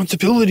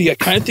responsibility. I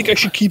kind of think I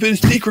should keep it a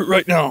secret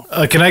right now.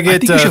 Can I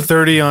get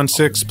 30 on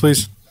 6,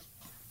 please?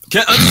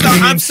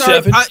 I'm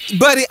sorry,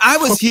 buddy. I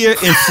was here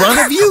in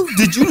front of you.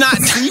 Did you not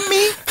see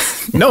me?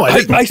 No, I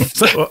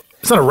didn't.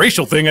 It's not a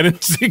racial thing. I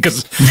didn't see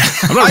because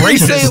I'm not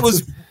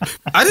racist.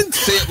 I didn't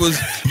say it was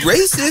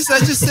racist. I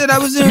just said I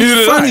was in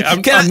front of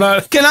you.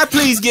 Can I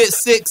please get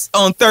 6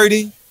 on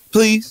 30,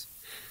 please?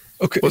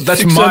 Okay, well,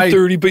 that's 6 my on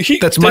 30, but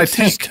that's my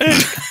tank.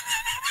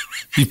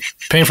 You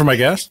paying for my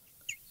gas?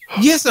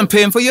 Yes, I'm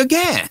paying for your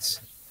gas.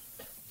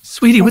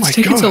 Sweetie, what's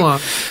taking so long?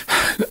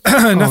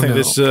 Nothing. No.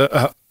 This.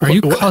 Are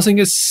you causing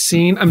a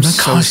scene? I'm not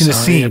causing a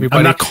scene. Everybody.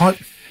 I'm not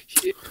causing.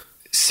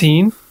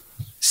 Scene.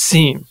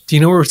 Scene. Do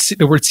you know where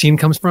the word scene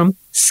comes from?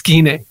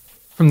 Skine,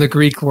 from the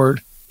Greek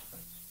word.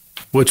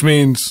 Which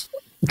means...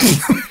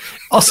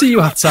 I'll see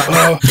you outside.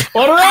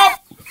 Order up!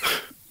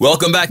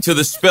 Welcome back to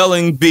the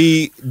Spelling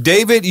Bee.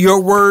 David, your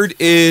word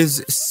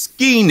is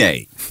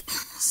skine.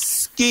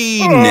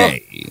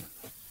 Skine.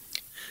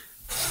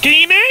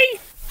 Skine?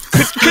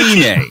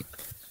 Skine.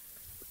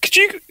 Could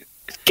you...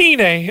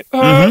 Skine.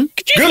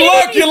 Good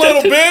luck, you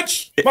little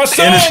bitch! My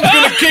son's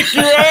gonna kick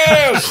your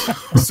ass!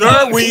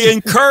 Sir, we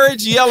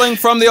encourage yelling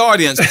from the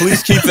audience.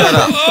 Please keep that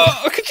up.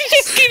 Could you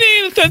say skine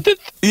in a sentence?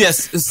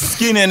 Yes,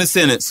 skine in a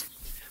sentence.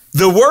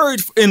 The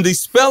word in the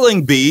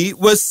spelling bee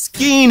was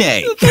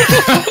skine.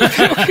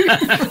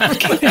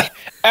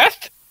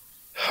 F?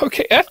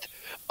 Okay, F?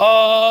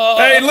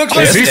 Hey, look,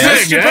 is he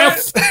saying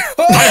F?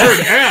 I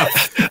heard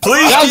F.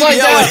 Please Sounds keep like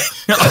yelling.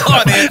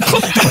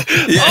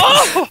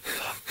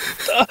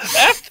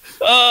 F?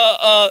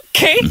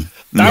 K?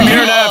 I'm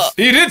hearing F.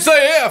 He did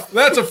say F.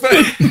 That's a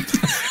fact.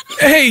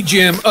 Hey,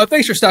 Jim.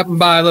 Thanks for stopping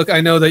by. Look,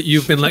 I know that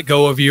you've been let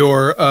go of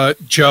your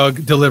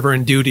jug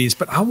delivering duties,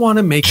 but I want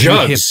to make you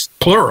hip.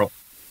 Plural.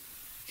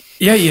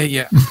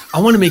 Yeah. I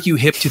want to make you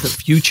hip to the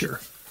future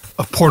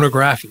of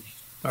pornography.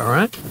 All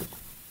right?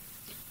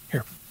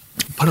 Here,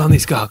 put on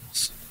these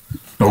goggles.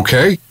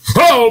 Okay.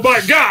 Oh,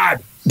 my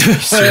God.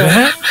 See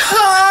that?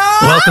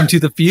 Welcome to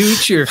the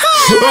future.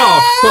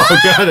 Oh,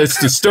 God, it's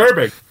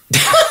disturbing.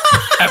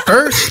 At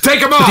first. Take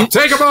them off.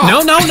 Take them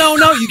off.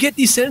 No. You get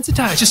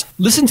desensitized. Just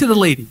listen to the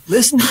lady.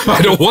 Listen to her.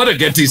 I don't want to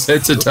get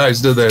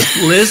desensitized to this.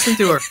 Listen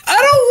to her. I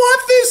don't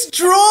want this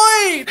this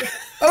droid.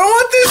 I don't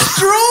want this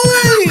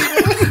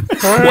droid.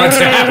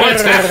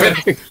 What's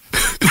happening?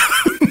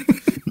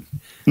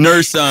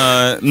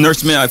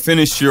 Nurse, may I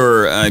finish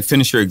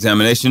your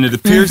examination? It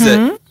appears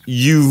that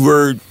you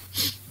were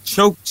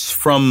choked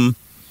from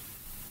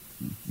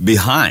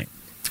behind.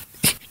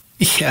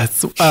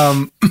 Yes.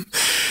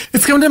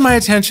 It's come to my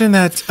attention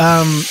that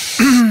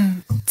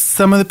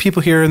some of the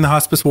people here in the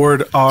hospice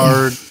ward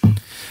are,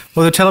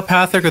 well, they're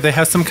telepathic or they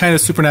have some kind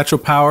of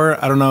supernatural power.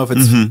 I don't know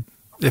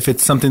if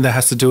it's something that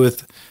has to do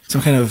with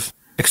some kind of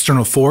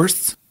external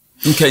force.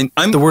 Okay,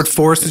 the word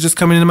force is just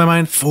coming into my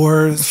mind.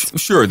 Force.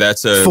 Sure,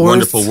 that's a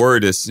wonderful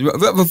word.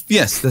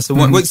 Yes, that's a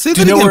one. Wait, say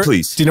that again,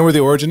 please. Do you know where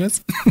the origin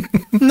is?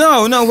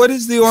 No. What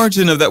is the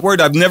origin of that word?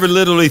 I've never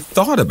literally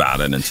thought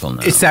about it until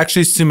now. It's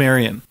actually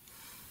Sumerian.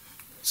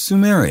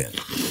 Sumerian.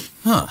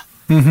 Huh.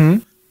 Mm-hmm.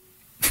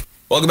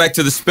 Welcome back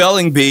to the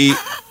Spelling Bee.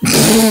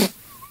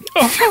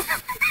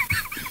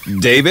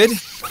 David,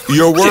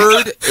 your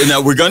word. Now,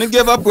 we're going to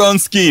give up on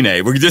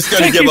Skine. We're just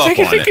going to give up on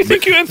it.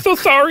 Thank you. I'm so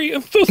sorry.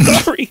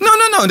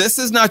 No. This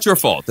is not your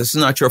fault.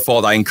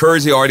 I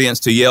encourage the audience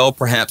to yell.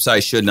 Perhaps I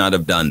should not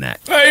have done that.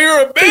 Hey,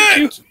 you're a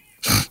bitch.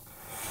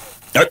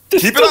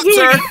 Keep it up,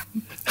 sir.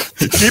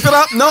 Keep it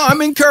up. No,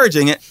 I'm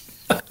encouraging it.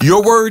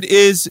 Your word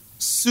is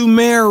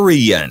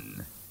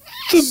Sumerian.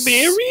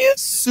 Sumerian?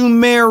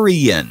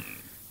 Sumerian.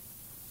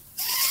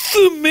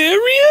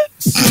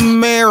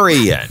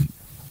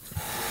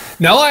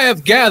 Now I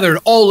have gathered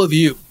all of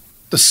you,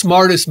 the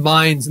smartest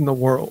minds in the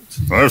world.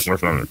 Smarter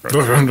than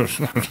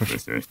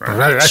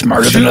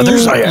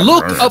others, I am.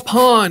 Look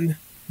upon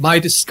my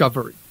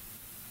discovery.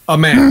 A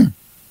man.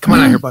 Come on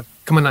out here,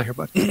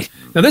 bud.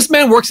 Now, this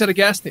man works at a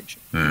gas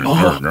station.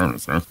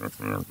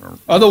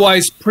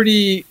 Otherwise,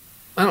 pretty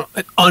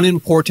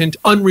unimportant,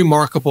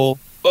 unremarkable.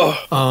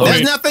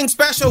 There's nothing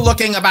special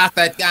looking about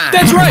that guy.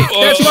 That's right.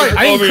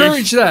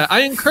 I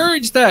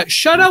encourage that.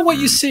 Shout out what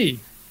you see.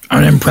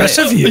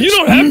 Unimpressive. You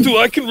don't have to.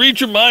 I can read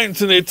your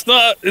minds, and it's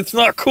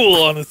not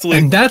cool, honestly.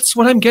 And that's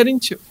what I'm getting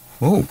to.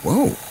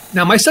 Whoa.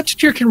 Now, my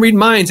subject here can read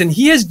minds, and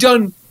he has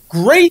done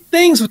great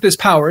things with this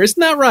power.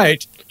 Isn't that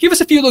right? Give us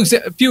a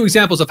few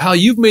examples of how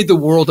you've made the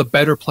world a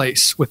better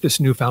place with this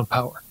newfound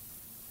power.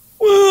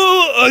 Well,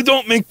 I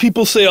don't make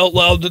people say out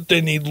loud that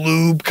they need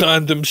lube,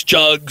 condoms,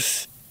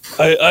 jugs.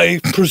 I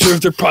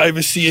preserve their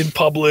privacy in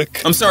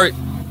public. I'm sorry.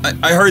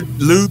 I heard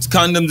lubes,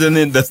 condoms, and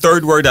then the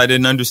third word I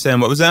didn't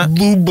understand. What was that?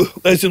 Lube,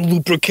 as in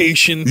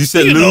lubrication. You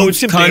said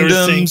lubes,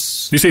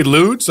 condoms. You say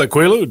ludes, like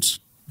Quaaludes?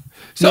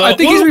 So I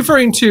think he's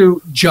referring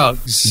to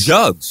jugs.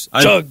 Jugs.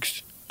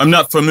 I'm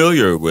not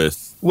familiar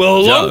with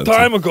Well, a jugs. long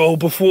time ago,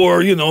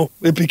 before,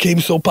 it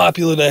became so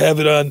popular to have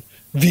it on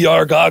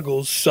VR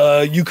goggles,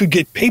 you could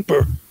get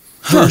paper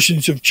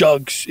versions of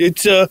jugs. It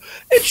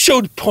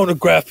showed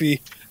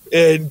pornography.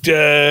 And,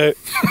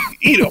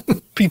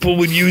 people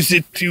would use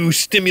it to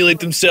stimulate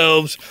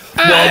themselves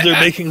while they're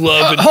making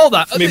love. Hold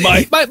on.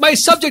 My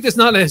subject is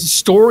not a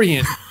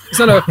historian. It's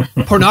not a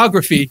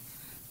pornography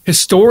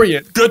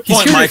historian. Good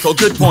point, Michael.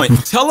 Good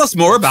point. Tell us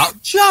more about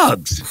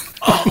jugs.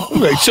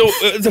 Right. So,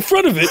 the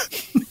front of it.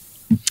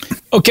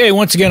 Okay,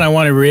 once again, I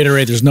want to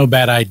reiterate there's no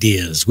bad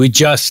ideas. We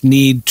just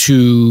need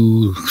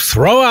to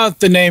throw out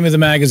the name of the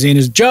magazine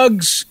as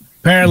Jugs.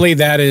 Apparently,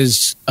 that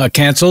is a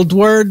canceled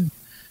word.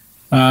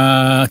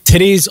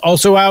 Titties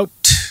also out.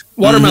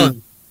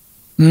 Watermelon.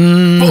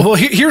 Well,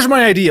 here's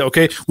my idea,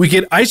 okay? We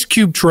get ice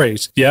cube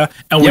trays, yeah?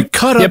 And we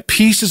cut up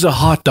pieces of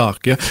hot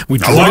dog, yeah?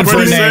 We I like what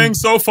he's saying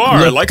so far.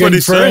 I like what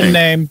he's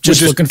saying.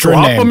 Just looking for a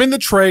drop name. them in the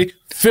tray,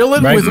 fill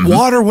it with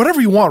water,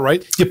 whatever you want,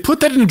 right? You put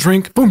that in a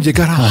drink, boom, you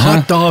got a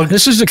hot dog.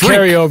 This is a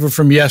carryover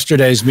from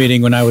yesterday's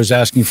meeting when I was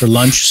asking for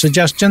lunch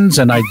suggestions,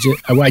 and I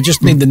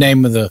just need the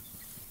name of the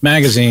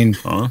magazine.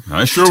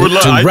 I sure would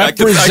love to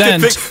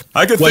represent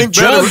I could what think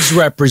better. Jugs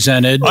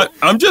represented.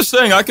 I'm just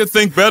saying I could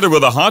think better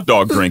with a hot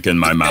dog drink in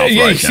my mouth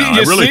right now. I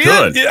really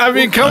could. I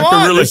mean, come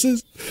on. Really,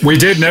 we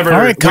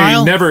never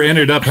Kyle. we never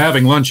ended up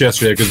having lunch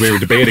yesterday because we were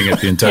debating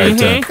it the entire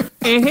time.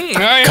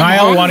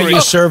 Kyle, why don't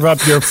you serve up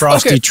your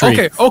frosty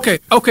treat? Okay.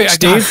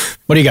 Steve,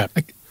 what do you got?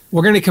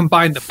 We're going to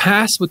combine the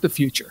past with the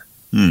future.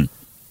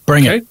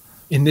 Bring it.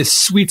 In this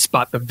sweet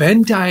spot, the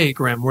Venn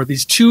diagram where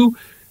these two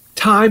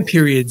time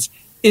periods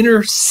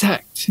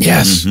intersect.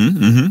 Yes.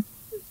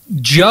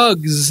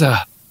 Jugs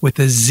with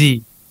a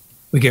Z.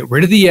 We get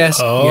rid of the S,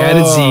 we add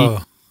a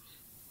Z.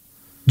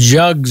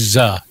 Jugs.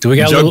 Do we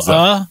got a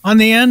little on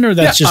the end, or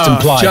that's just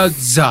implied?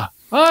 Jugs. I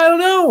don't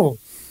know.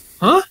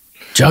 Huh?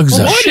 Jugs.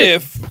 Well,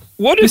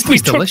 what if we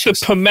took the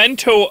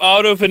pimento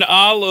out of an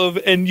olive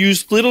and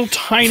used little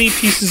tiny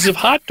pieces of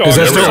hot dog? Is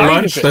that still a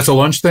lunch? That's a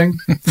lunch thing?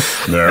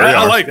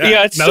 I like that.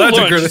 Yeah, it's still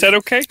lunch. Is that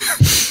okay?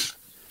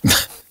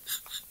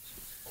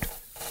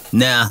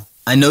 Now,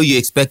 I know you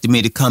expected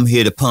me to come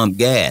here to pump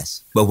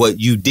gas, but what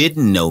you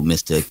didn't know,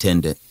 Mr.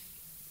 Attendant,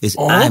 is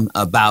I'm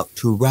about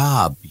to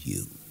rob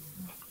you.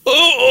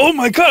 Oh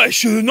my God, I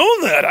should have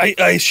known that.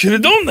 I should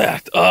have known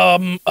that.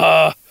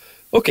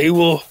 Okay,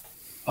 well,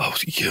 Oh,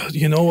 yeah,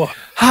 you know.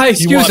 Hi,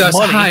 excuse us.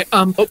 money? Hi.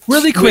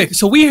 Really quick.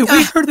 So we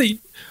heard that.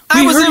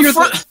 I was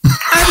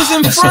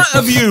in front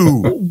of you.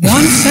 1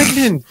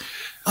 second.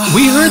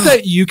 We heard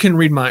that you can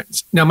read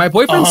minds. Now, my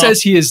boyfriend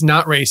says he is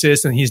not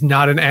racist and he's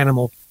not an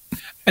animal,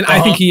 and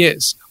I think he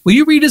is. Will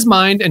you read his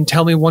mind and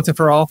tell me once and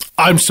for all?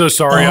 I'm so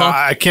sorry.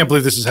 I can't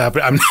believe this is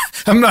happening.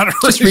 I'm not a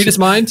racist. Just read his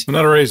mind? I'm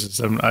not a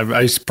racist.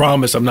 I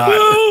promise I'm not.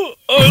 Well,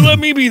 let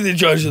me be the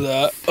judge of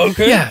that,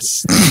 okay?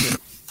 Yes.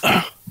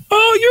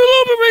 Oh, you're a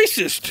little bit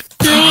racist.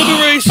 You're a little bit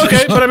racist.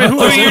 Okay, but I mean,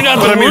 who is you're not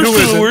the worst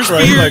of the worst,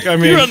 but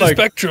you're on the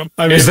spectrum.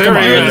 Is there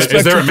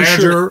a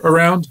manager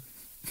around?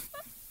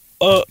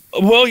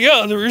 Well,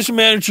 yeah, there is a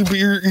manager, but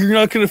you're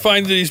not going to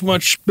find that he's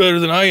much better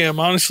than I am.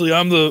 Honestly,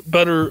 I'm the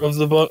better of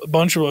the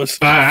bunch of us.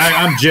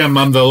 I'm Jim.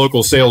 I'm the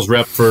local sales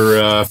rep for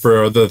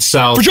the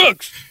South. For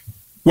Jugs.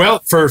 Well,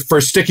 for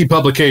Sticky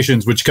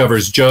Publications, which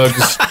covers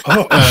Jugs,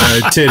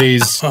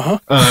 titties,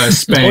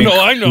 spank,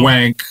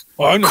 wank,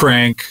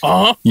 crank,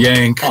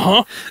 yank,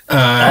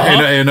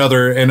 and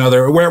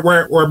other.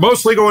 We're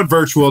mostly going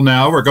virtual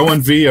now. We're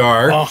going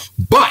VR,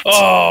 but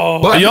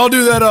y'all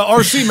do that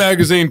RC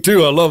magazine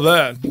too. I love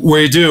that.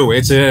 We do.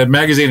 It's a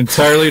magazine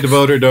entirely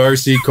devoted to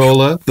RC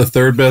Cola, the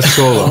third best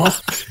cola.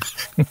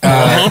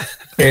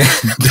 And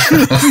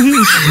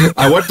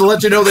I want to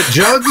let you know that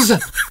Jugs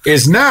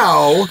is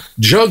now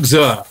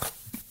Jugsa.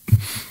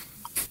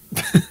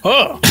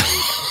 Oh,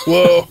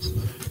 well,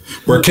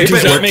 we're keeping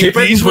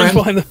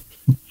it.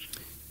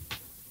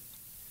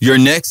 Your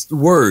next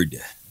word,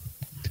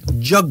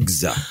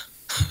 Jugsa.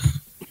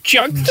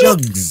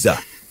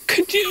 Jugsa.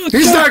 Could you?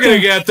 He's not going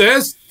to get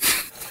this.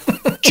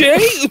 Jay,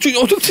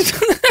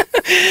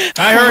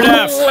 I heard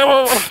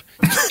F.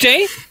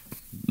 Jay,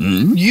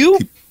 you.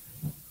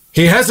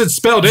 He hasn't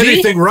spelled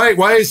anything right.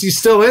 Why is he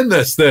still in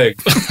this thing?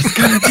 He's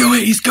gonna do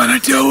it. He's gonna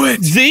do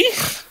it. Z?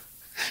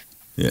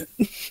 Yeah.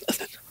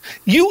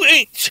 You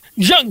ain't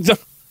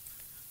Jugsa.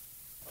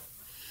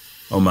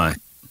 Oh my.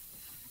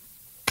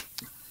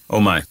 Oh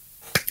my.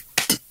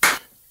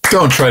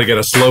 Don't try to get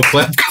a slow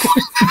clap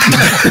going.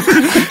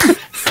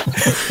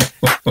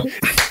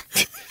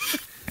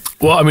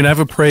 Well, I mean, I've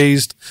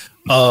appraised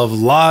a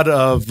lot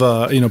of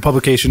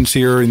publications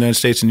here in the United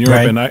States and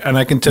Europe, and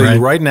I can tell you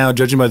right now,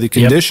 judging by the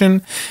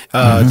condition,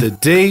 the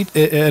date,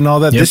 and all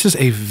that, this is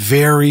a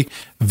very,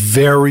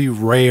 very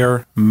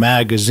rare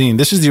magazine.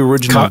 This is the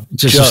original.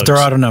 Just throw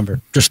out a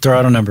number. Just throw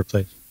out a number,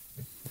 please.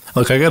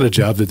 Look, I got a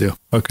job to do.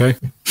 Okay.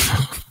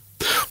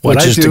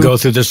 Which is to go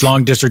through this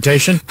long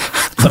dissertation.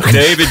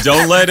 David,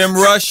 don't let him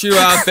rush you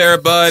out there,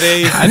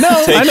 buddy. I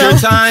know. Take your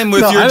time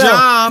with your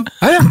job.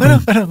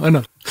 I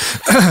know.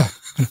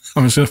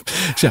 I'm just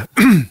gonna,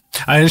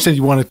 I understand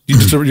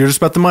you're just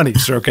about the money,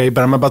 sir, okay?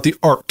 But I'm about the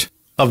art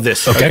of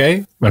this,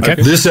 okay?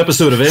 This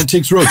episode of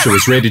Antiques Roadshow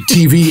is rated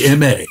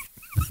TVMA.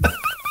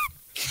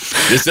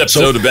 This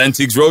episode of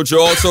Antiques Roadshow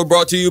also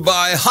brought to you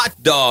by Hot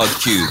Dog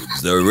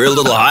Cubes. They're a real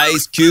little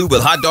ice cube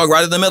with hot dog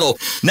right in the middle.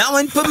 Now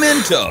in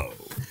pimento.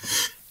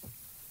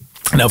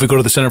 Now if we go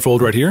to the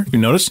centerfold right here, you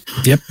notice?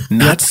 Yep.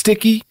 Not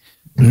sticky.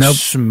 Nope.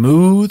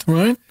 Smooth,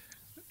 right?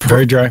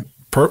 Very dry.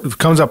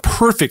 Comes out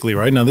perfectly,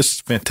 right? Now, this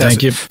is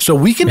fantastic. Thank you. So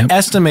we can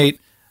estimate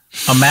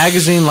a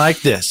magazine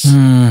like this,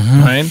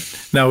 right?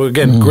 Now,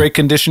 again, great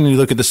condition. You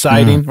look at the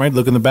siding, right?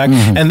 Look in the back.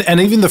 And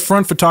even the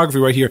front photography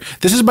right here.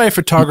 This is by a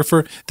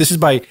photographer. This is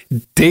by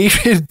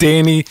David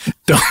Danny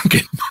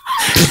Duncan.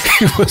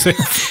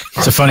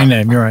 It's a funny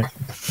name. You're right.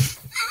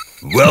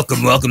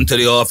 Welcome to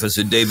the office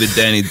of David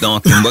Danny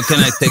Duncan. What can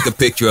I take a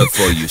picture of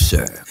for you,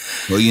 sir?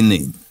 What do you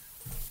need?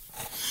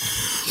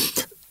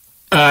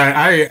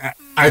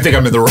 I think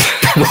I'm in the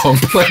wrong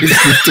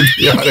place, to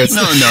be honest.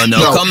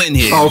 No. Come in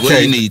here. Okay. What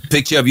do you need?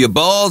 Picture of your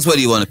balls? What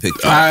do you want to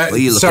picture?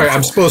 Sorry,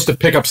 I'm supposed to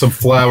pick up some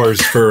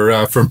flowers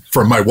for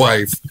my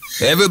wife.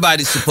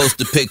 Everybody's supposed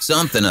to pick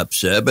something up,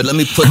 sir, but let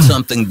me put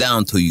something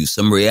down to you,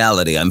 some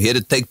reality. I'm here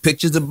to take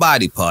pictures of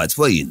body parts.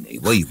 What do you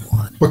need? What do you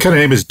want? What kind of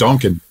name is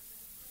Duncan?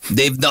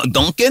 Dave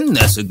Duncan?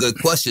 That's a good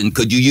question.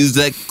 Could you use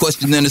that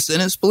question in a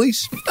sentence,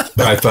 please?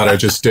 I thought I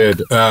just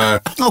did.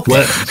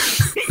 Okay.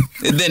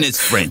 Then it's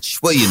French.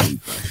 What do you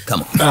need?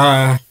 Come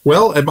on.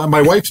 Well,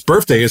 my wife's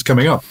birthday is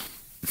coming up.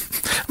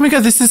 Oh my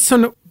God, this is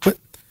so...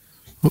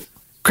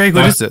 Craig,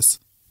 what is this?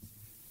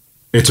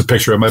 It's a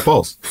picture of my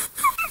balls.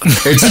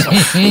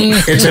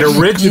 It's an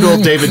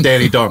original David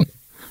Danny Duncan.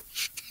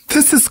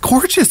 This is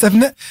gorgeous.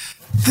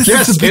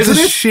 Yes, isn't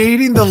it?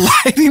 Shading, the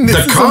lighting,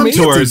 the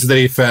contours that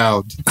he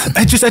found.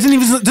 It doesn't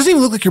even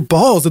look like your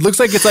balls. It looks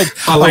like it's like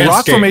a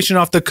rock formation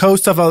off the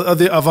coast of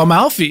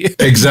Amalfi.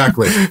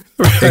 Exactly.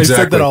 I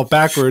said that all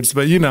backwards,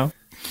 but you know.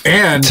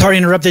 And sorry to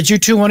interrupt. Did you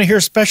two want to hear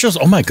specials?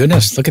 Oh my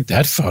goodness! Look at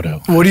that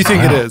photo. What do you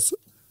think it is?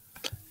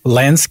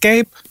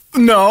 Landscape?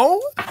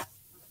 No.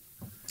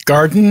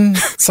 Garden?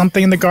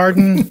 Something in the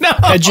garden? No.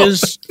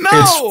 Hedges?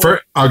 No.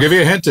 I'll give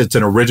you a hint. It's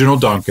an original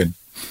Duncan.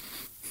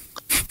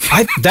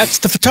 That's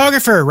the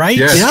photographer, right?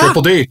 Yes, yeah.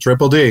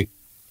 Triple D.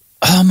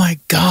 Oh my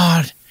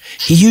God.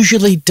 He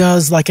usually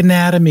does like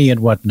anatomy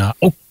and whatnot.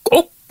 Oh,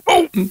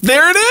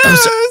 there it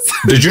is.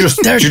 Did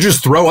you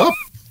just throw up?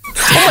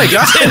 Oh my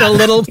God! And a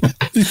little.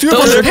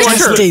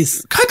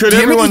 Could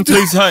everyone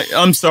please? Hi,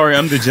 I'm sorry.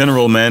 I'm the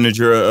general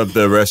manager of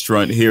the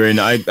restaurant here, and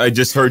I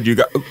just heard you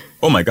got.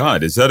 Oh my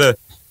God! Is that a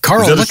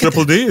Carl? Is that a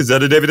Triple D? Is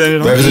that a David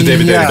Duncan? That was a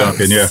David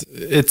Duncan. Yeah,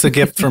 it's a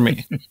gift for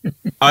me.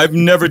 I've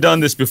never done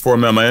this before,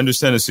 ma'am. I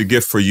understand it's a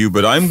gift for you,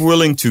 but I'm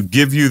willing to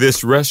give you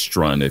this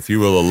restaurant if you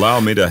will allow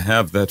me to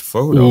have that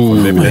photo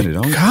from David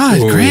Duncan. God,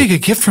 Greg, a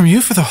gift from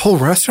you for the whole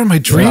restaurant. My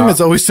dream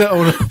is always to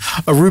own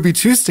a Ruby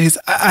Tuesdays.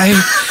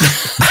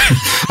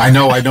 I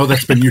know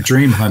that's been your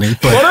dream, honey.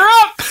 But put her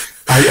up.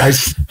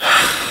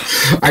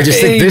 I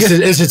just think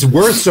it's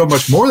worth so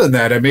much more than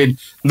that. I mean,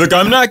 look,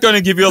 I'm not going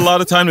to give you a lot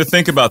of time to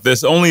think about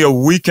this. Only a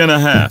week and a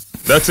half.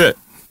 That's it.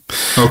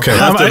 Okay.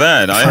 After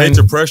that, I hate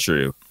to pressure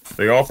you.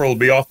 The offer will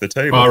be off the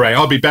table. All right.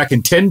 I'll be back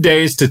in 10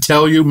 days to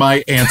tell you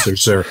my answer,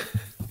 sir.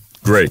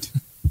 Great.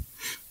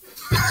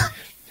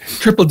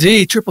 Triple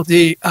D. Of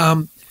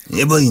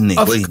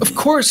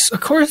course,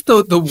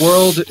 the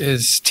world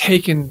is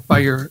taken by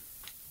your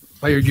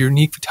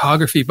unique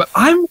photography, but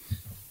I'm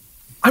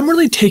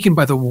really taken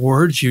by the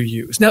words you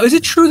use. Now, is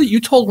it true that you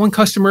told one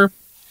customer,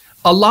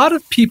 a lot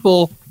of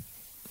people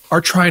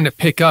are trying to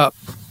pick up,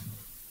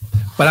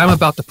 but I'm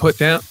about to put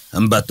down?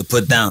 I'm about to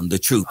put down the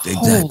truth.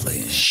 Exactly.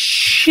 Holy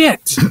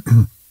shit.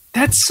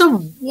 That's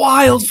some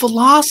wild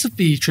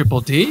philosophy,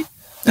 Triple D.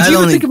 Did you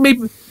ever think of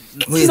maybe,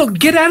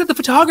 get out of the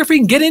photography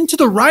and get into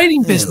the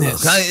writing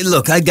business?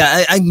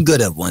 I'm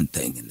good at one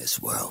thing in this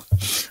world.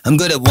 I'm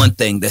good at one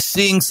thing. That's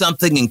seeing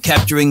something and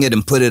capturing it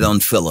and put it on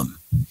film.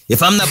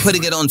 If I'm not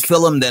putting it on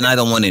film, then I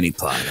don't want any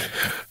part of it.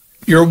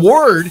 Your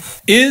word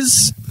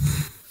is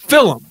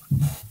film.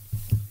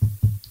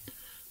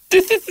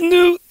 This is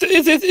new.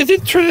 Is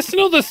it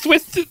traditional? The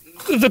Swiss, the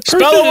person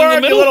spell the word, in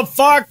the middle? You little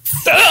fuck.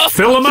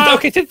 Fill them out.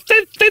 Okay, say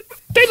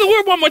the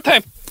word one more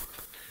time.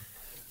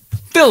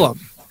 Film.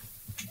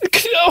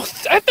 Oh,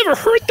 I've never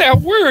heard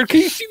that word.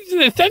 Can you use it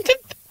in a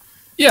sentence?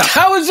 Yeah.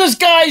 How is this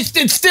guy?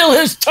 It's still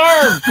his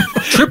term.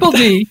 Triple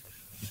D,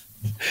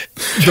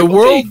 the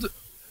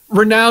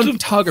world-renowned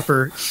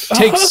photographer,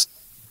 takes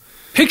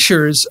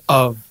pictures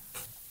of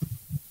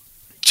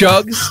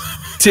jugs,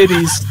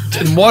 titties,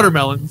 and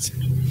watermelons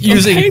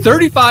using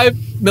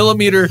 35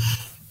 millimeter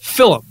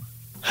film.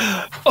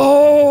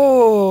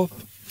 Oh,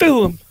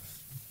 film.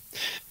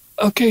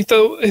 Okay,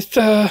 so it's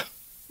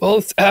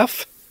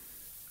it's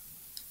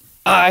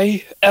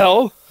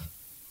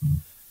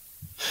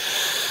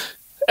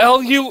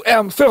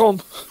FILLUM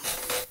film.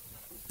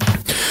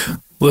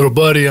 Little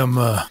buddy, I'm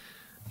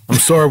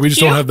sorry, we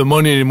just don't have the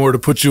money anymore to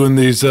put you in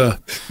these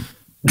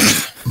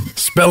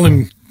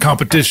spelling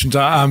competitions.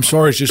 I'm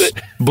sorry, it's just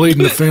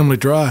bleeding the family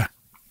dry.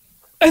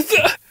 But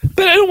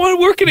I don't want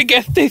to work at a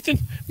gas station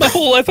my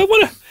whole life. I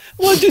want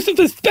to do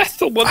something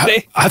special one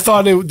day. I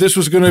thought this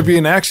was going to be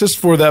an access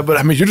for that, but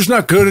I mean, you're just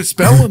not good at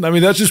spelling. I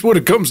mean, that's just what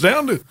it comes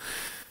down to.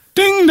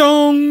 Ding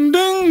dong,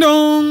 ding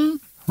dong.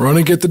 Run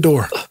and get the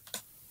door.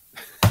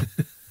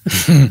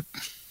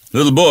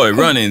 Little boy,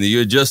 running,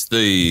 you're just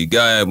the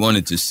guy I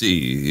wanted to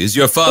see. Is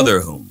your father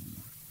home?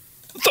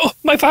 So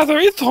my father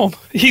is home.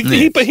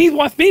 But he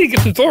wants me to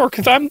get the door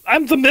because I'm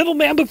the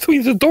middleman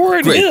between the door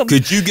and him.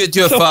 Could you get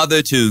your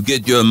father to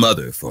get your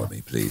mother for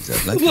me, please?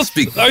 I'd like to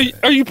speak.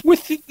 Are you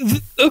with?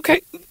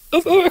 Okay.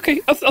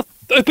 Okay.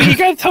 But you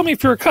got to tell me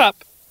if you're a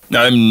cop.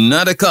 I'm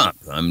not a cop.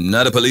 I'm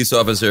not a police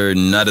officer.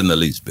 Not in the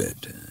least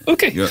bit.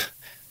 Okay.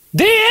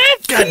 Dad,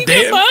 God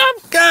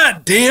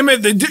damn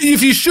it!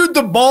 If you shoot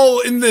the ball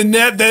in the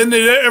net, then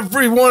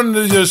everyone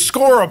just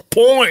score a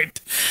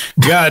point.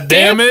 God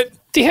damn it!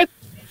 Dad,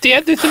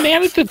 there's a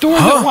man at the door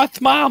that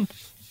wants Mom.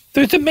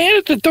 There's a man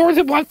at the door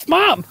that wants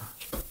Mom.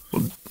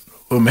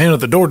 Well, man at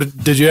the door.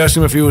 Did you ask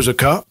him if he was a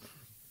cop?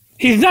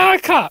 He's not a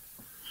cop.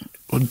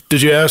 Well,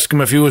 did you ask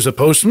him if he was a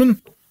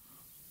postman?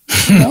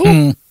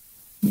 No.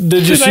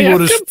 Did you see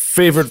what his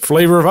favorite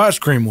flavor of ice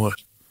cream was?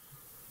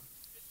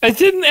 I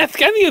didn't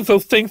ask any of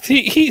those things.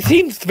 He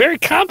seems very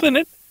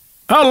confident.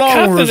 How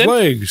long were his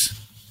legs?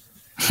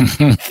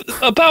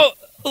 About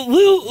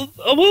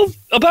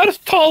as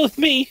tall as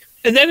me,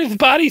 and then his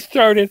body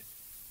started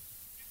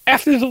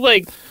after the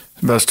legs.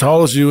 About as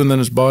tall as you, and then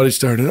his body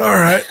started. All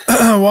right,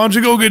 why don't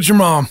you go get your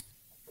mom?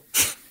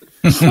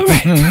 All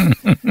right.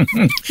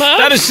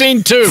 That is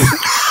scene 2.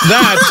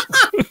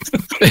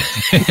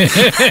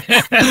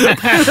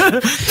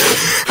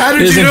 How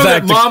did you know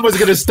that Mom was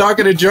going to stalk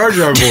in a Jar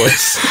Jar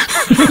voice?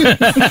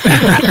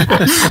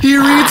 He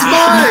reads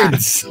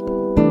minds.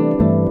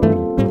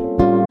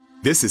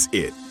 This is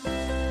it.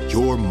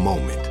 Your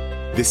moment.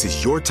 This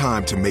is your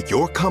time to make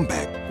your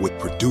comeback with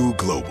Purdue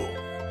Global.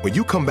 When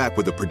you come back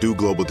with a Purdue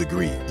Global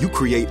degree, you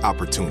create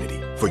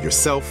opportunity for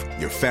yourself,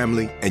 your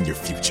family, and your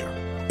future.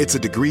 It's a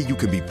degree you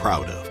can be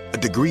proud of, a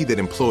degree that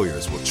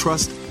employers will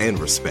trust and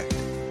respect.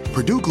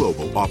 Purdue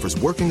Global offers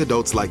working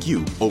adults like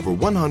you over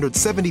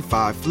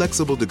 175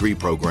 flexible degree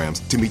programs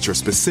to meet your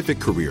specific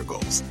career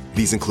goals.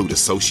 These include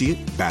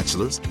associate,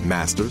 bachelor's,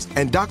 master's,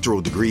 and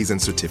doctoral degrees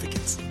and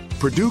certificates.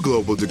 Purdue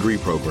Global degree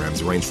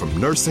programs range from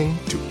nursing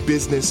to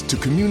business to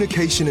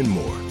communication and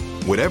more.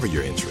 Whatever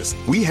your interest,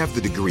 we have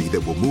the degree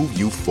that will move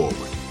you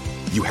forward.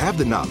 You have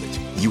the knowledge,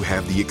 you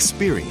have the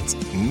experience.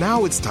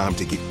 Now it's time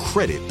to get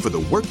credit for the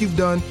work you've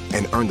done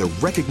and earn the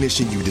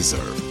recognition you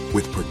deserve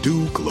with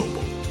Purdue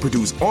Global,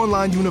 Purdue's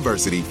online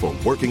university for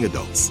working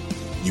adults.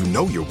 You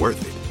know you're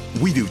worth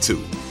it. We do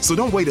too. So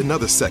don't wait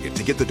another second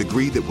to get the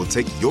degree that will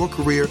take your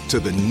career to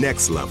the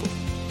next level.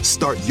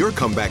 Start your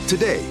comeback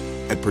today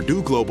at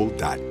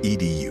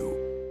purdueglobal.edu.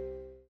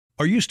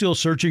 Are you still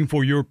searching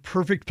for your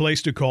perfect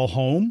place to call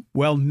home?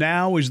 Well,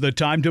 now is the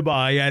time to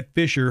buy at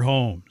Fisher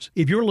Homes.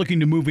 If you're looking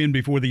to move in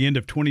before the end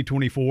of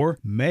 2024,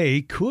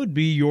 May could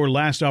be your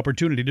last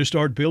opportunity to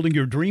start building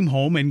your dream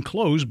home and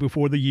close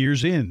before the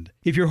year's end.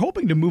 If you're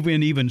hoping to move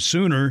in even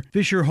sooner,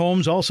 Fisher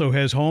Homes also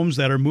has homes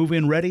that are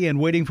move-in ready and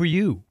waiting for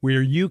you,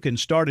 where you can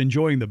start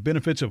enjoying the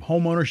benefits of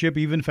homeownership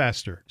even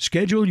faster.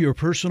 Schedule your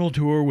personal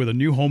tour with a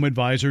new home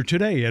advisor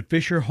today at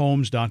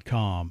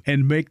FisherHomes.com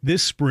and make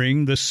this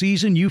spring the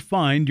season you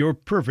find your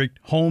perfect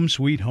home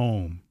sweet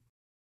home.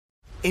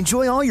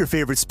 Enjoy all your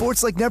favorite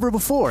sports like never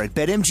before at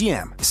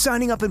BetMGM.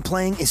 Signing up and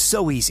playing is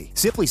so easy.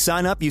 Simply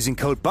sign up using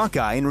code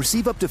Buckeye and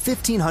receive up to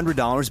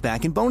 $1,500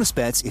 back in bonus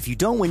bets if you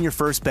don't win your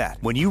first bet.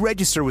 When you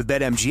register with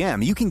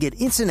BetMGM, you can get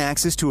instant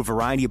access to a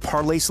variety of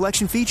parlay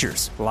selection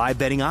features, live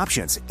betting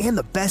options, and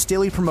the best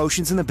daily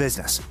promotions in the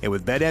business. And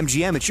with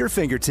BetMGM at your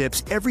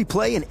fingertips, every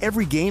play and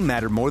every game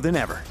matter more than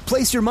ever.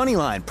 Place your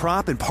moneyline,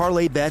 prop, and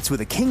parlay bets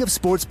with the king of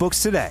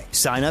sportsbooks today.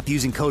 Sign up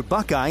using code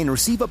Buckeye and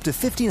receive up to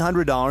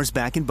 $1,500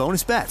 back in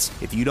bonus bets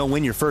if you don't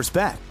win your first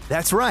bet.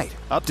 That's right,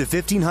 up to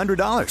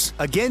 $1,500.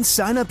 Again,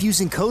 sign up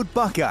using code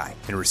Buckeye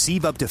and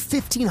receive up to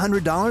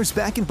 $1,500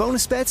 back in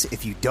bonus bets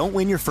if you don't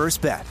win your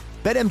first bet.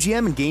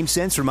 BetMGM and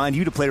GameSense remind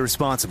you to play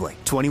responsibly.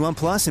 21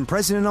 plus and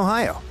present in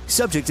Ohio.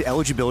 Subject to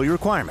eligibility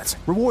requirements.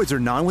 Rewards are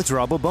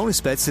non-withdrawable bonus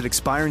bets that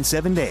expire in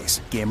 7 days.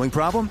 Gambling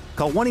problem?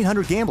 Call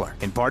 1-800-GAMBLER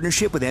in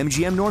partnership with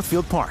MGM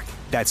Northfield Park.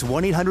 That's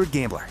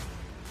 1-800-GAMBLER.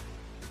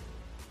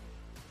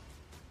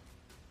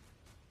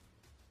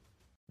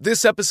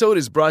 This episode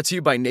is brought to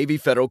you by Navy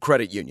Federal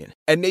Credit Union.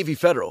 At Navy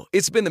Federal,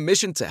 it's been the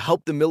mission to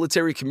help the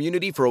military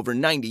community for over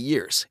 90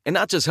 years. And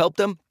not just help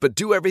them, but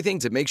do everything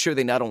to make sure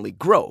they not only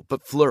grow,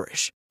 but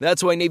flourish.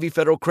 That's why Navy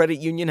Federal Credit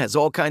Union has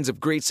all kinds of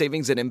great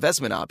savings and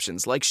investment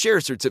options like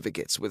share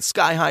certificates with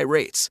sky-high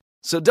rates.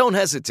 So don't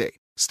hesitate.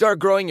 Start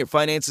growing your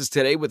finances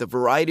today with a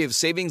variety of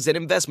savings and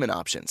investment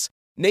options.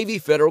 Navy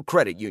Federal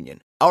Credit Union.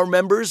 Our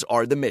members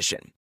are the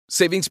mission.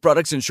 Savings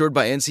products insured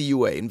by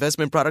NCUA.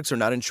 Investment products are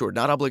not insured,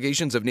 not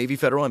obligations of Navy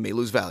Federal and may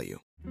lose value.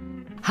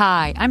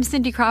 Hi, I'm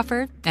Cindy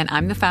Crawford, and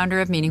I'm the founder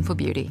of Meaningful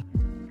Beauty.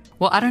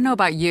 Well, I don't know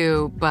about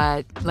you,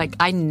 but,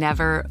 I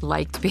never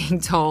liked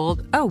being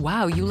told, oh,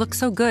 wow, you look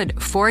so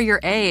good for your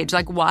age.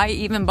 Why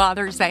even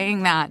bother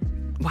saying that?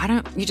 Why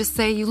don't you just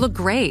say you look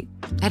great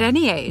at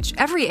any age,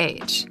 every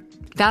age?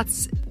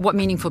 That's what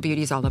Meaningful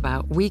Beauty is all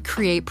about. We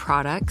create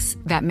products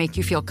that make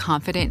you feel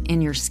confident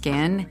in your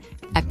skin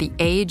at the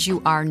age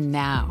you are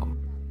now.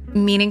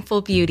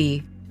 Meaningful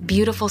Beauty.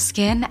 Beautiful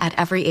skin at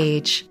every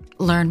age.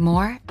 Learn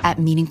more at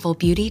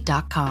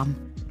meaningfulbeauty.com.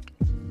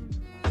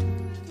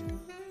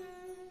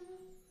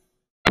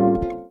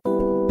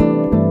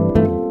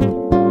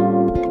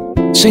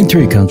 Scene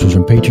 3 comes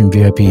from patron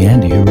VIP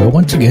Andy, who wrote,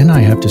 once again, I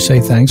have to say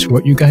thanks for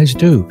what you guys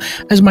do.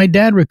 As my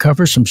dad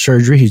recovers from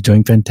surgery, he's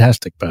doing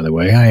fantastic, by the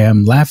way. I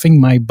am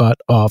laughing my butt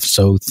off,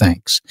 so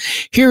thanks.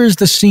 Here is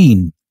the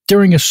scene.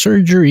 During a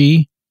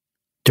surgery,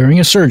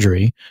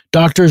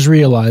 doctors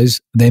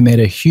realize they made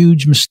a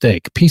huge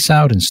mistake. Peace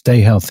out and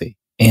stay healthy.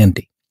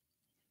 Andy.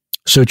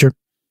 Suture.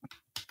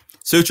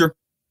 Suture.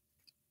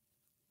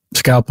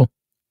 Scalpel.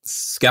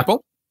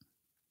 Scalpel.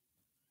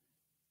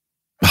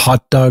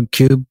 Hot dog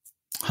cube.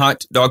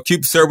 Hot dog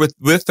cube, sir,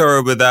 with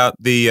or without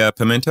the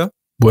pimento?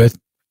 With.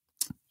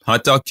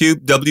 Hot dog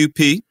cube,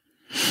 WP.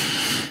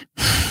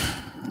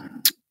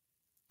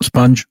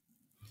 Sponge.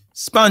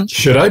 Sponge.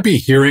 Should I be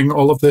hearing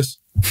all of this?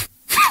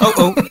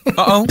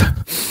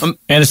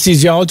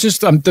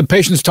 Anesthesiologist, the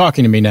patient's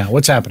talking to me now.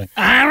 What's happening?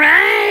 All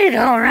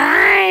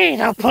right.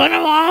 I'll put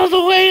them all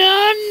the way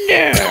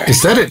under.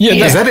 Is that it? Yeah,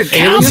 is that an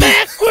alien?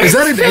 Is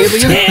that an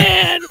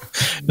alien?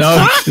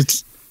 No,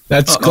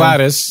 that's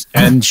Gladys,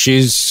 and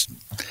she's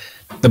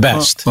the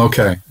best.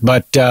 Okay.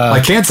 But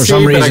I can't for see,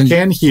 some reason, but I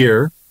can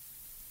hear.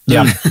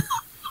 Yeah.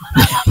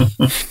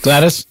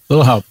 Gladys, a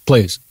little help,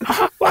 please.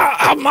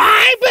 Well,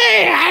 my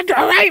bad.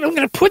 All right, I'm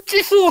going to put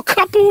this little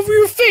cup over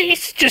your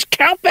face. Just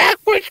count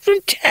backwards from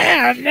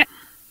 10.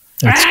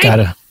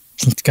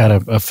 It's got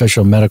a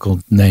official medical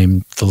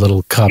name, the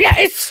little cup. Yeah,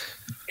 it's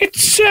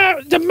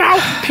the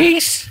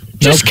mouthpiece.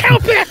 Just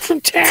count back from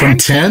 10. From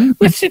 10?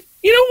 Listen,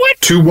 you know what?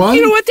 2-1?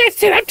 You know what?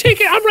 That's it.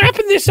 I'm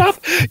wrapping this up.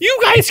 You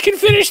guys can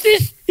finish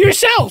this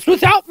yourselves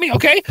without me,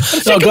 okay?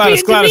 No,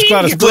 Gladys, please,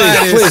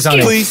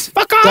 honey. Please.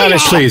 Fuck off.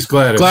 Gladys, please,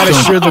 Gladys.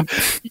 Gladys,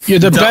 you're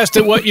the best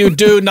at what you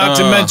do, not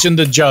to mention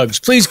the jugs.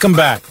 Please come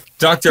back.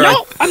 Doctor.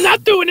 No, I'm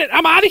not doing it.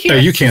 I'm out of here. No,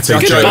 you can't say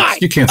Goodbye.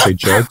 jugs. You can't say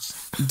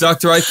jugs.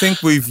 Doctor, I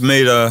think we've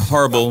made a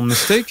horrible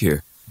mistake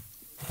here.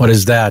 What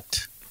is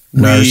that,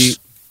 nurse?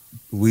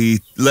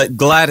 We let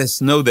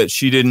Gladys know that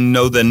she didn't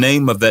know the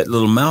name of that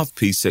little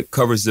mouthpiece that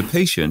covers the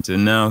patient,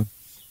 and now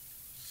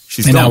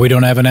And now we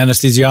don't have an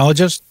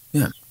anesthesiologist?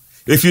 Yeah.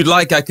 If you'd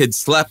like, I could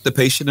slap the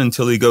patient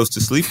until he goes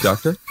to sleep,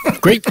 doctor.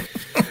 Great.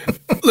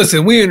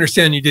 Listen, we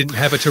understand you didn't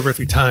have a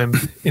terrific time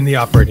in the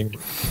operating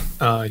room.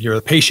 You're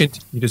a patient.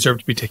 You deserve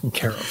to be taken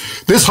care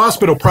of. This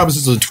hospital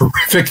promises a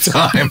terrific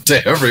time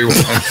to everyone.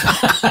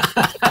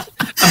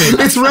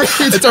 It's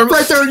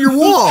right there on your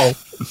wall.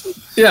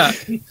 Yeah.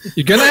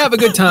 You're going to have a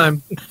good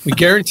time. We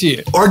guarantee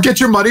it. Or get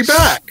your money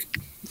back.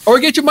 Or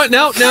get your money.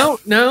 Now,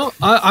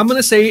 I'm going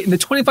to say in the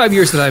 25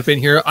 years that I've been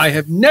here, I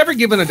have never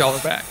given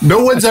 $1 back.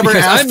 No one's ever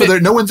asked for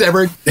their, no one's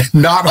ever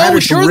not had a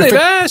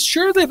terrific...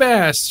 Sure they've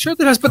asked.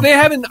 But they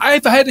haven't,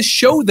 I've had to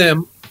show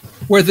them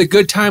where the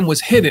good time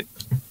was hidden.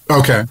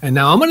 Okay. And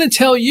now I'm going to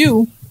tell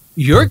you,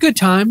 your good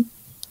time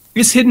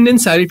is hidden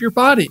inside of your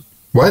body.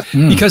 What?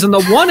 Because on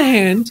the one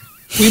hand,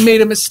 we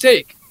made a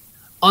mistake.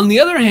 On the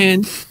other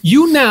hand,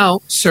 you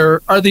now,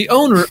 sir, are the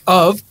owner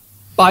of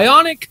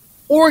bionic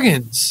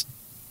organs.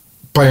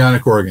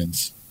 Bionic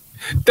organs.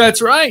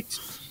 That's right.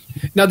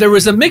 Now, there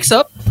was a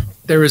mix-up.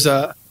 There was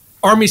a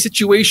army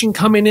situation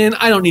coming in.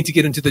 I don't need to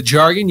get into the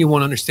jargon. You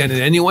won't understand it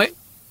anyway.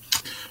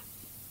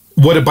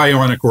 What do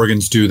bionic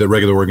organs do that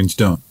regular organs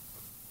don't?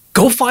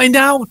 Go find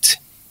out.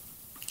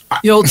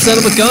 You old son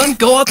of a gun,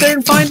 go out there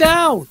and find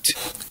out.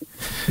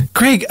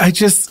 Greg, I'm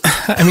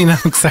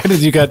excited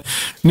you got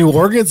new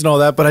organs and all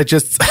that, but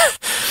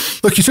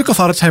look, you took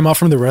a lot of time off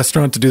from the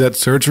restaurant to do that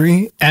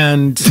surgery,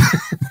 and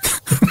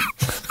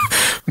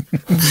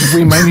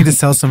we might need to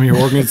sell some of your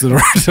organs in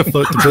order to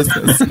float the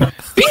business.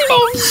 Bing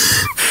bong!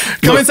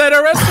 Come inside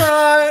our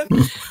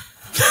restaurant!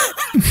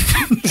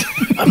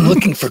 I'm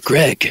looking for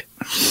Greg.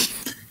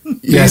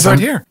 Yes, right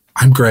here.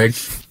 I'm Greg.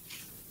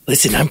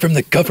 Listen, I'm from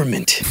the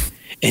government.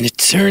 And it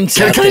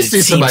turns out that it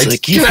seems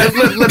like you... Let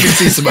me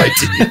see some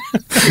ID.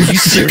 Are you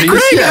serious?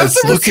 Greg,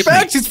 yes. Look at me.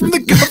 He's from the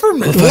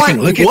government. What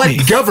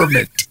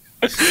government?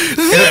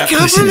 The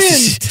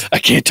government! I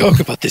can't talk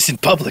about this in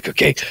public,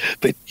 okay?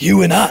 But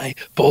you and I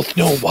both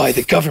know why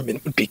the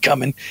government would be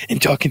coming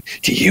and talking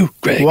to you,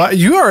 Greg. Why,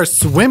 you are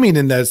swimming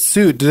in that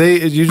suit.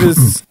 I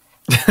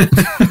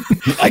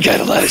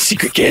got a lot of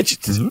secret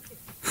gadgets. Mm-hmm.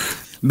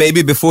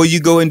 Baby, before you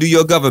go and do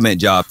your government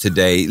job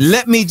today,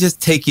 let me just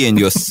take you in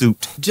your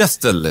suit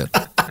just a little.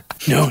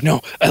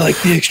 No. I like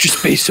the extra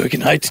space so I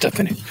can hide stuff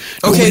in it.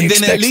 Okay,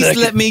 then at least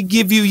let me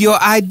give you your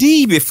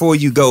ID before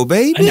you go,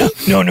 baby.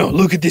 No.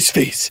 Look at this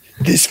face.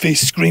 This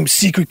face screams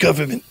secret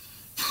government.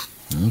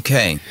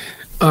 Okay.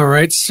 All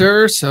right,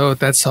 sir. So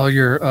that's all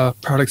your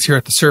products here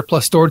at the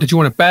surplus store. Did you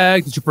want a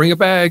bag? Did you bring a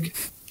bag?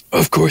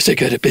 Of course I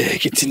got a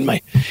bag. It's in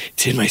my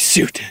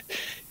suit.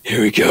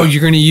 Here we go. Oh,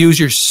 you're going to use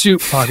your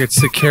suit pockets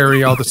to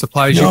carry all the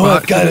supplies you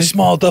bought? I've got a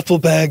small duffel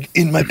bag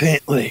in my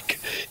pant leg.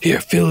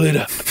 Here, fill it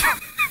up.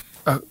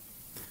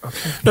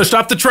 Okay. No,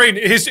 stop the train.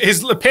 His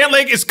pant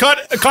leg is caught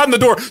in the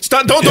door.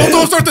 Stop! Don't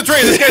start the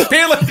train. This guy's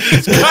pant leg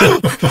is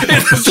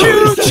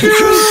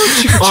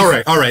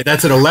caught. All right.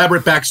 That's an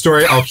elaborate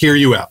backstory. I'll hear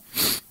you out.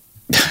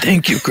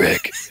 Thank you,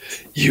 Greg.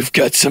 You've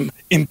got some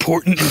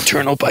important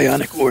internal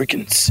bionic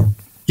organs.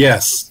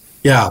 Yes.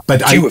 Yeah,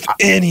 but do you have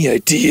any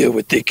idea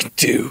what they can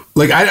do?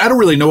 Like, I don't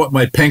really know what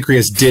my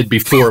pancreas did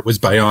before it was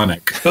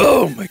bionic.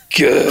 Oh, my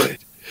God.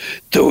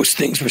 Those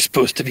things were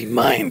supposed to be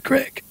mine,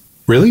 Greg.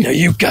 Really? Now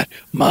you've got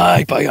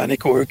my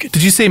bionic organs.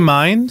 Did you say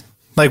mind?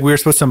 Like we were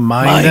supposed to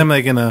mine them?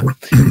 Like in a...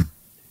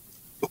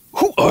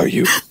 Who are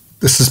you?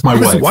 This is my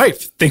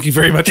wife. Thank you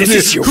very much. This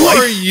is your wife?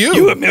 Who are you?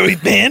 You a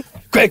married man?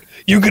 Greg,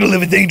 you're going to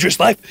live a dangerous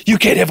life. You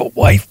can't have a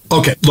wife.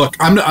 Okay, look,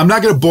 I'm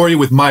not going to bore you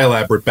with my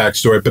elaborate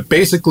backstory, but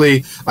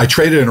basically, I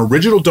traded an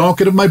original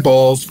donkey of my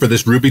balls for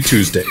this Ruby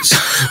Tuesdays.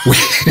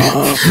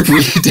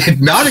 We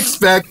did not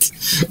expect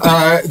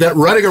that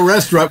running a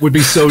restaurant would be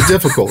so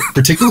difficult,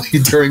 particularly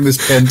during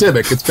this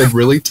pandemic. It's been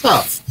really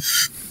tough.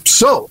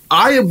 So,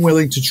 I am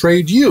willing to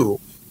trade you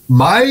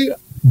my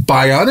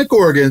bionic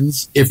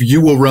organs if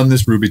you will run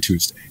this Ruby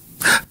Tuesday.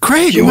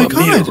 Greg, you want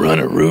me to run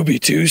a Ruby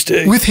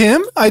Tuesday? With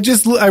him? I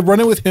run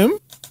it with him?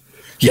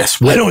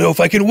 Yes. I don't know if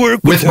I can work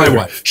with my her.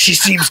 wife. She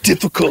seems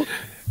difficult.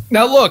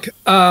 Now, look,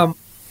 I'm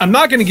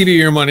not going to give you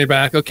your money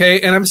back,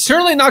 okay? And I'm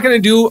certainly not going to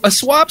do a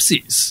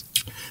swapsies.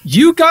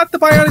 You got the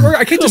bionic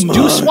organ. I can't just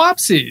do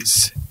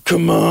swapsies.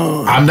 Come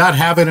on. I'm not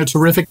having a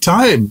terrific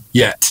time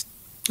yet.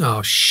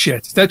 Oh,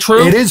 shit. Is that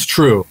true? It is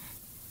true.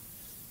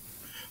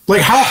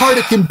 Like, how hard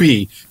it can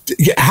be.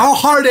 How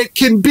hard it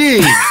can be.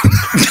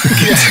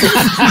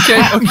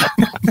 Okay.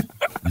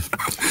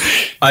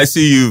 I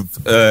see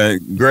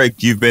Greg,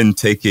 you've been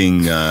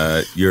taking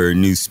your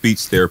new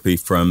speech therapy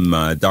from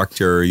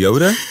Dr.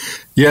 Yoda?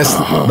 Yes,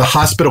 the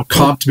hospital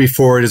comped me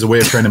for it as a way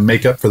of trying to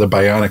make up for the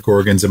bionic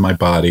organs in my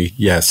body.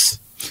 Yes.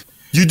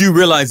 You do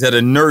realize that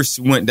a nurse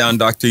went down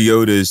Dr.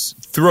 Yoda's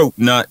throat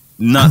not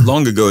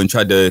long ago and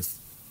tried to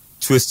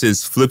twist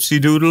his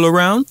flipsy doodle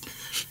around?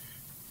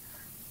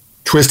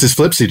 Twist his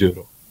flipsy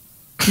doodle?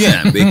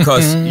 Yeah,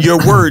 because your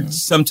words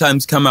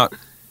sometimes come out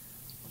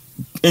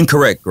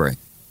incorrect, Greg.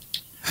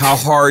 How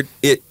hard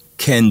it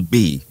can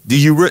be. Do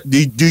you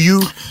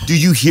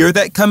hear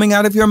that coming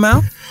out of your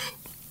mouth?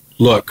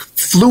 Look,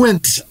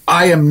 fluent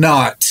I am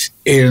not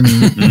in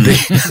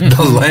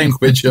the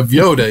language of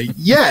Yoda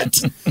yet.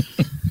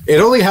 It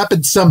only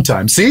happened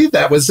sometime. See,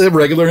 that was a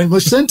regular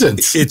English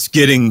sentence. It's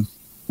getting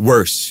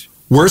worse.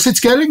 Worse it's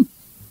getting?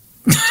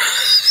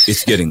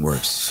 It's getting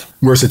worse.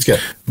 Worse it's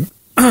getting.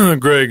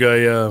 Greg,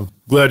 I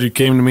glad you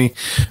came to me.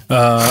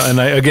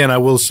 And I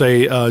will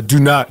say, do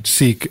not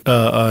seek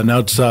an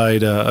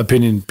outside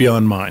opinion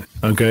beyond mine.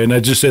 Okay, and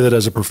I just say that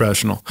as a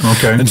professional.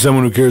 Okay, and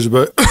someone who cares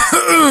about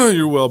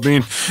your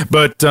well-being.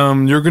 But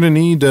you're going to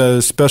need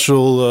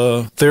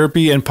special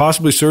therapy and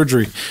possibly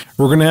surgery.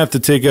 We're going to have to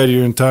take out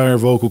your entire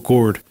vocal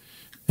cord.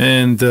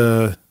 And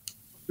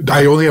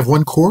I only have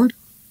one cord?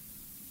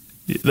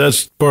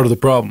 That's part of the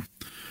problem.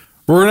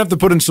 We're going to have to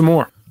put in some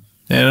more.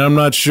 And I'm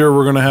not sure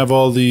we're going to have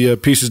all the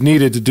pieces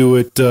needed to do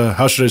it,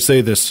 how should I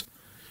say this,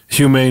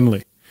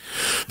 humanely.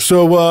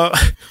 So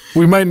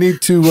we might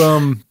need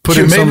to put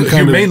in some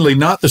kind humanely,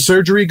 not the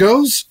surgery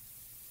goes?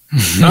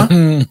 Huh?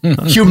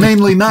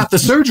 Humanely, not the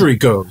surgery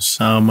goes.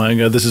 Oh, my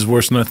God, this is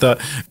worse than I thought.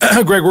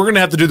 Greg, we're going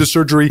to have to do the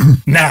surgery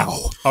now,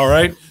 all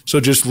right?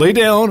 So just lay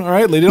down, all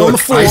right? Lay down on the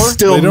floor. I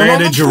still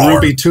manage a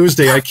Ruby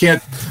Tuesday. I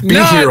can't be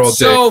here all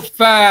day. Not so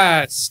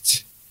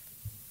fast.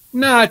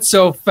 Not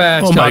so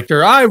fast,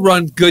 Doctor. I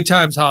run Good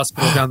Times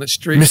Hospital down the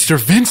street. Mr.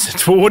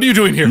 Vincent, what are you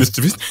doing here? Mr.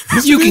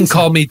 Vincent? You can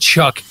call me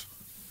Chuck.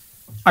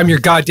 I'm your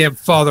goddamn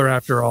father,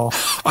 after all.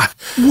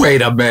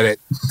 Wait a minute.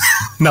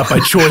 Not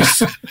by choice.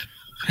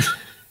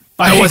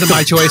 That wasn't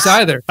my choice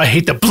either. I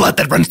hate the blood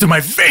that runs through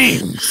my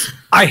veins.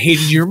 I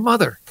hated your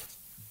mother.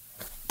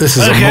 This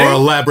is a more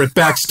elaborate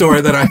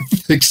backstory than I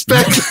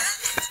expected.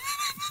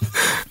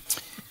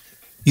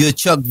 You're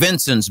Chuck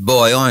Vincent's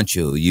boy, aren't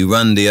you? You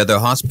run the other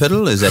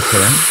hospital, is that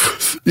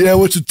correct? Yeah,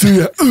 what's it to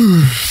you?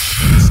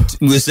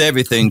 It's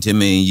everything to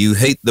me. You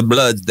hate the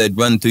blood that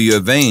run through your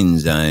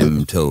veins,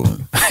 I'm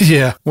told.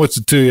 Yeah, what's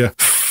it to you?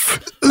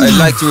 I'd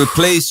like to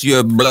replace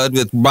your blood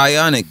with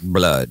bionic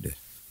blood.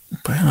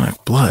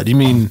 Bionic blood? You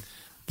mean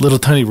little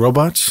tiny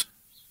robots?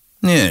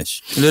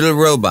 Yes, little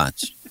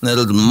robots.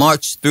 That'll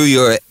march through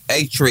your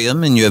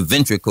atrium and your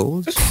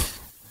ventricles.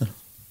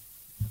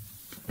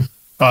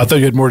 Oh, I thought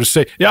you had more to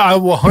say. Yeah, I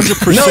will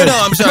 100%. No,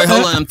 I'm sorry.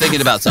 Hold on. I'm thinking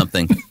about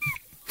something.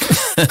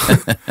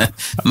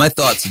 My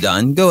thought's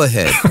done. Go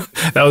ahead.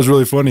 That was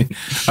really funny.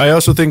 I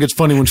also think it's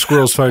funny when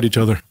squirrels fight each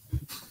other.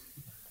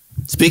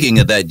 Speaking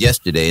of that,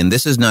 yesterday, and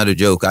this is not a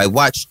joke, I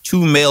watched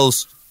two male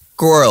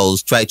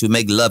squirrels try to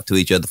make love to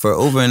each other for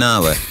over an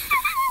hour.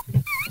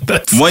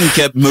 One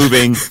kept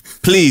moving.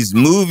 Please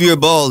move your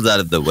balls out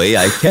of the way.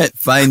 I can't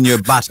find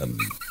your bottom.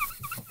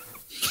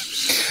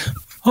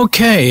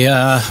 Okay,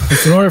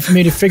 in order for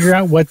me to figure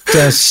out what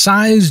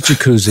size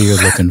jacuzzi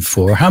you're looking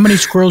for, how many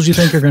squirrels do you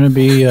think are going to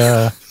be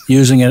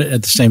using it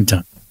at the same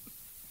time?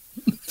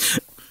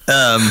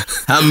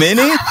 How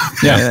many?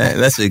 Yeah.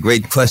 That's a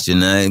great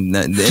question. In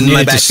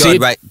my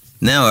backyard right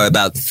now are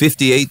about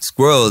 58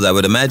 squirrels. I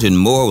would imagine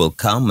more will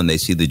come when they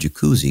see the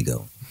jacuzzi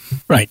go.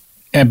 Right.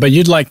 But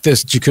you'd like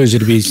this jacuzzi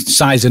to be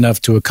size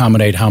enough to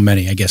accommodate how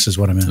many, I guess is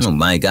what I'm asking. Oh,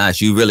 my gosh.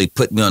 You really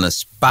put me on a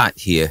spot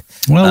here.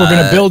 Well, we're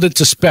going to build it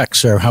to spec,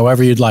 sir,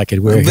 however you'd like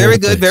it. We're very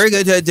good, very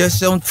good. Just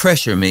don't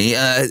pressure me.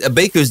 A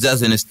baker's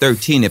dozen is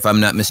 13, if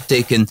I'm not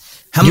mistaken.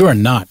 You are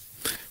not.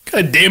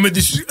 God damn it.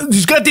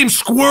 These goddamn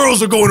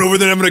squirrels are going over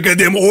there having a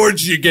goddamn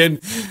orgy again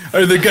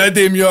in the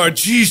goddamn yard.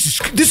 Jesus.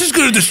 This is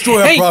going to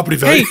destroy our property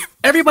value.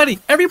 Hey,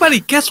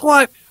 everybody, guess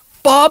what?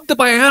 Bob, the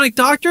bionic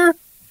doctor,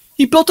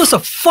 he built us a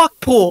fuck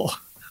pool.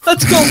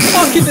 Let's go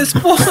fuck in this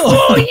pool.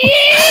 Oh,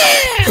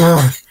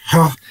 yeah!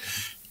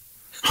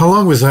 How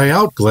long was I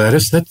out,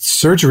 Gladys? That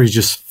surgery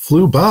just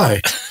flew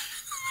by.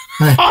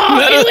 You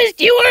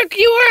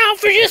were out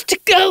for just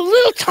a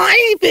little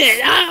tiny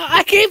bit.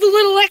 I gave a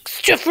little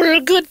extra for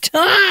a good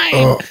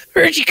time.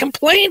 Heard you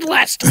complained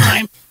last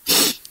time.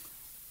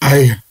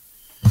 I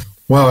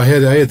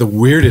had the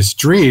weirdest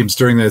dreams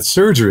during that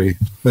surgery.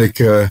 Like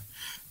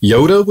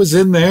Yoda was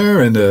in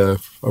there, and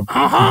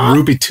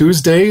Ruby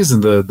Tuesdays,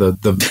 and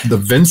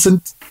the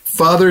Vincent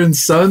father and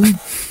son.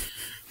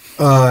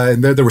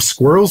 And there were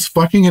squirrels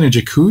fucking in a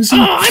jacuzzi.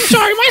 Oh, I'm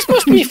sorry. Am I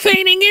supposed to be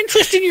feigning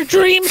interest in your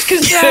dreams?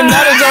 Because and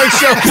that is our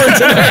show for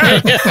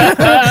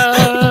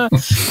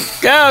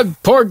today. God,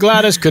 poor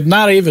Gladys could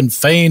not even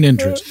feign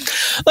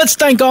interest. Let's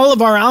thank all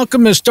of our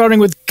alchemists, starting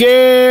with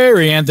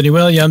Gary Anthony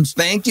Williams.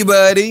 Thank you,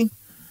 buddy.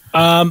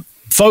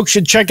 Folks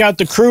should check out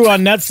The Crew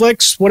on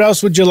Netflix. What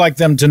else would you like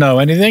them to know?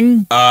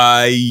 Anything?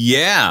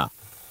 Yeah.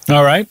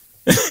 All right.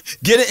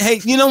 Get it? Hey,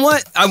 you know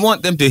what? I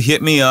want them to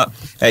hit me up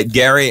at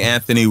Gary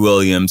Anthony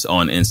Williams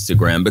on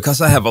Instagram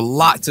because I have a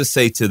lot to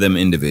say to them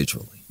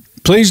individually.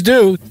 Please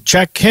do.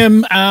 Check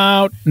him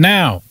out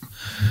now.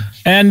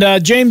 And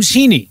James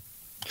Heaney.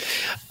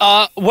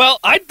 Well,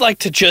 I'd like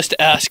to just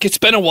ask. It's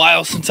been a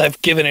while since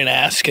I've given an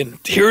ask, and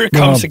here it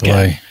comes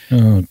again.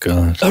 Oh,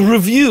 God. A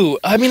review.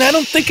 I mean, I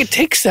don't think it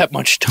takes that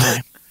much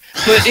time.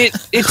 But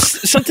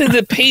it's something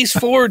that pays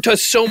forward to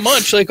us so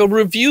much. Like a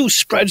review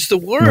spreads the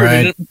word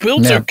and it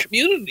builds our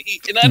community.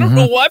 And I don't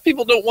know why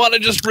people don't want to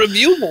just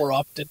review more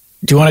often.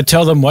 Do you want to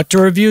tell them what to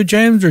review,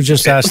 James, or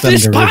just ask them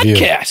this to review?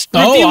 Podcast.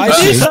 Oh, I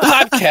see. This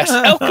podcast.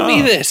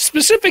 Alchemy this.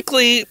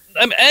 Specifically,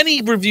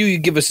 any review you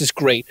give us is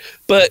great,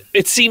 but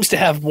it seems to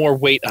have more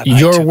weight on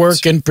your iTunes.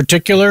 work in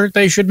particular,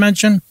 they should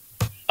mention?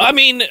 I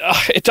mean,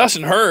 it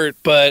doesn't hurt,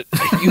 but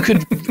you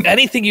could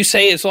anything you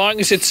say, as long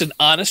as it's an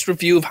honest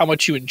review of how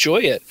much you enjoy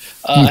it,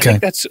 I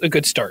think that's a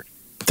good start.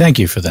 Thank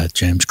you for that,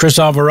 James. Chris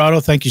Alvarado,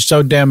 thank you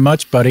so damn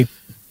much, buddy.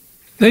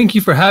 Thank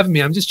you for having me.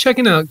 I'm just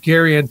checking out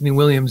Gary Anthony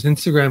Williams'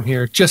 Instagram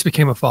here. Just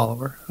became a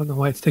follower. I don't know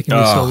why it's taking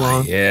me so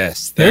long.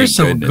 Yes, there's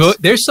some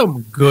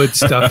good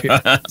stuff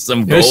here.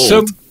 There's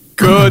some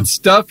good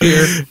stuff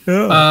here.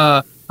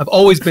 I've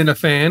always been a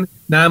fan.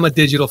 Now I'm a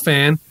digital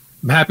fan.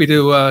 I'm happy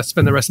to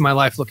spend the rest of my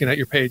life looking at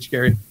your page,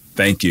 Gary.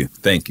 Thank you.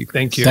 Thank you.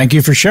 Thank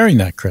you for sharing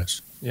that,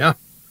 Chris. Yeah.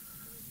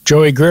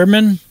 Joey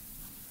Gridman.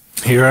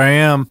 Here I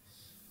am.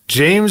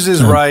 James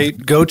is right.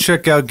 Go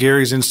check out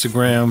Gary's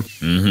Instagram.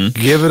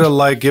 Give it a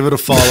like. Give it a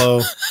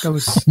follow. That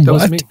was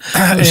me.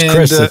 That was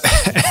Chris.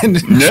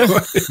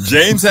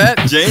 James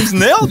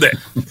nailed it.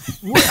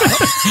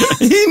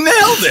 He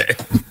nailed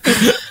it.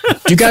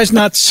 Do you guys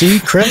not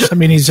see Chris? I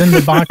mean, he's in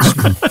the box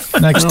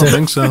next to. I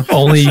think so.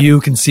 Only you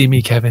can see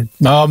me, Kevin.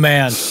 Oh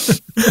man,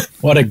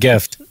 what a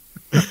gift!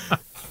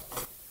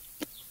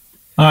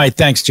 All right,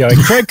 thanks, Joey.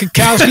 Craig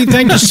Kukowski,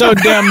 thank you so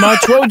damn much.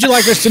 What would you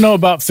like us to know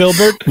about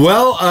Filbert?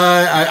 Well,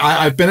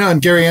 I've been on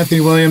Gary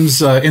Anthony Williams'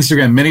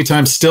 Instagram many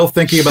times, still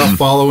thinking about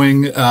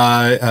following,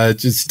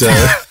 just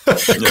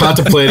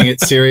contemplating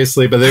it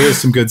seriously, but there is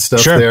some good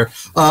stuff there.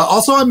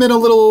 Also, I'm in a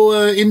little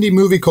indie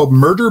movie called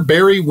Murder,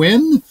 Barry,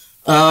 Win.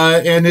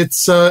 And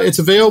it's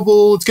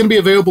available. It's going to be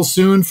available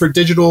soon for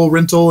digital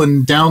rental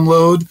and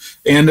download.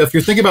 And if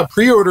you're thinking about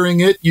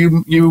pre-ordering it,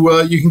 you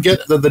can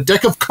get the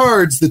deck of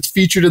cards that's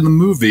featured in the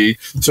movie.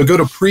 So go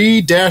to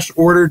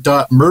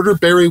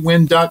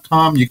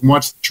pre-order.murderbarrywin.com. You can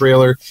watch the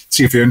trailer,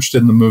 see if you're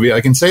interested in the movie.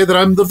 I can say that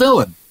I'm the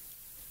villain.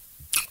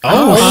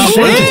 I want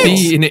to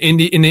be in the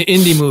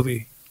indie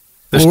movie.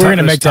 Well, we're going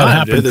to make that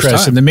happen,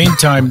 Chris. In the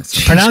meantime,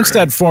 pronounce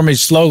that for me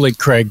slowly,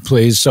 Craig,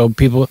 please. So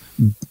people,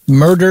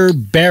 Murder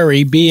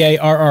Barry, Barry.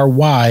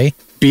 Bury.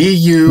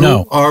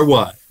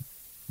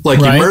 Like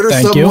you murder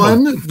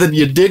someone, then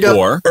you dig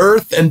up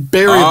earth and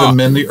bury them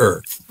in the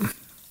earth.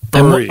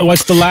 Bury. And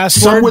what's the last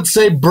word? Some would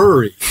say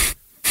bury.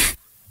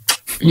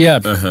 Yeah.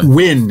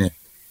 Win.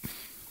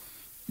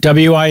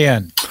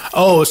 W-I-N.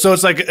 Oh, so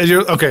it's like,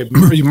 okay,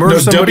 you murder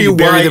somebody, you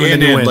bury them,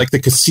 and then you win. Like the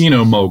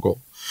casino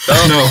mogul.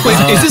 No. Wait,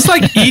 is this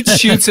like eat,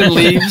 shoots, and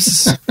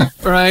leaves?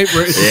 Right?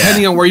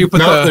 Depending on where you put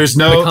there's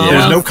no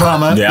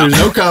comma. Yeah. There's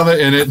no comma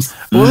in it.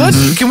 Well,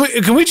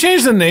 can we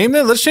change the name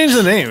then? Let's change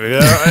the name.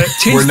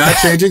 We're not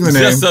changing the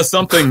name. Just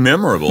something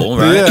memorable,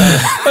 right?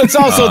 Yeah. Let's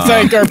also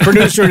thank our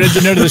producer and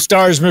engineer to the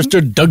stars,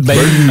 Mr. Doug Bain.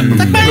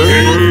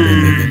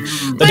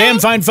 The damn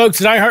fine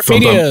folks at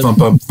iHeartMedia.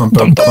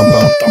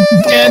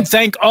 And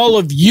thank all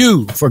of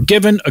you for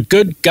giving a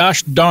good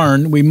gosh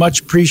darn. We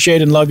much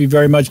appreciate and love you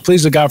very much.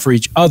 Please look out for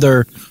each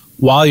other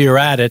while you're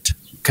at it.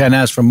 Can't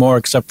ask for more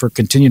except for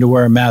continue to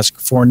wear a mask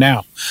for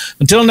now.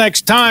 Until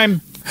next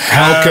time,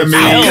 Alchemy.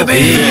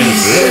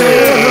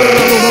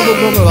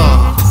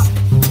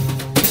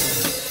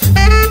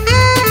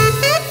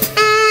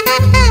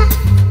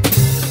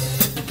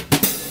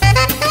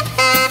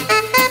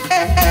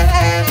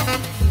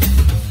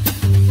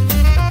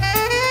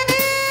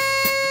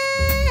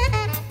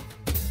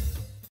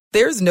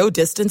 There's no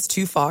distance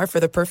too far for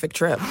the perfect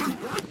trip.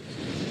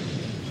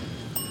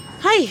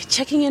 Hi,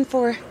 checking in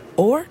for...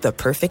 Or the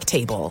perfect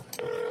table.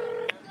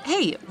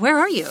 Hey, where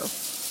are you?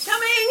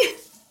 Coming!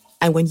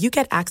 And when you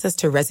get access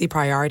to Resi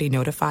Priority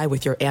Notify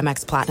with your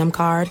Amex Platinum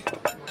card...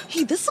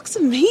 Hey, this looks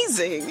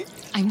amazing.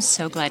 I'm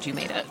so glad you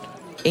made it.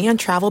 And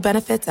travel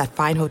benefits at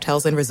fine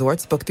hotels and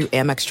resorts booked through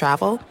Amex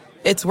Travel,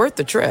 it's worth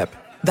the trip.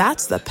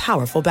 That's the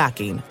powerful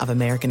backing of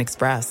American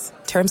Express.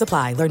 Terms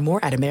apply. Learn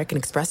more at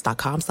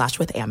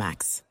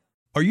americanexpress.com/withAmex.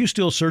 Are you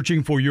still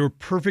searching for your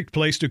perfect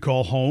place to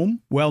call home?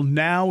 Well,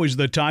 now is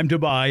the time to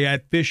buy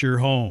at Fisher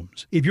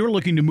Homes. If you're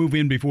looking to move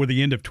in before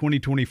the end of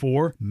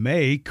 2024,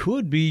 May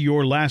could be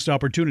your last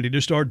opportunity to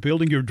start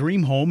building your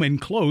dream home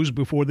and close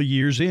before the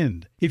year's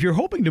end. If you're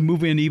hoping to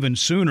move in even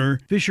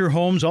sooner, Fisher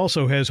Homes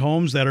also has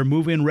homes that are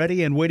move-in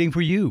ready and waiting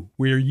for you,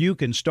 where you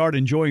can start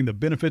enjoying the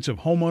benefits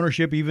of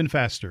homeownership even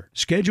faster.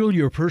 Schedule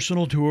your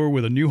personal tour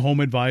with a new home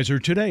advisor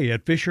today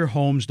at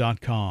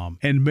FisherHomes.com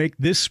and make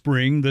this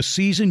spring the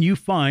season you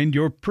find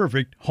your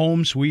perfect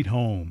home sweet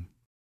home.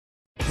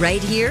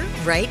 Right here,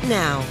 right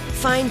now.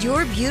 Find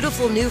your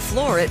beautiful new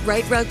floor at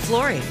Right Rug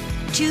Flooring.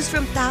 Choose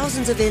from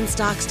thousands of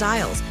in-stock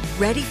styles,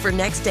 ready for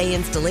next day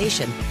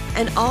installation,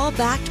 and all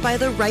backed by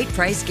the right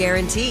price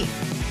guarantee.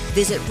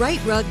 Visit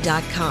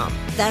rightrug.com.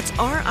 That's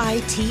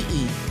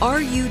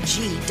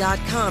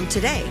RITERUG.com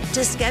today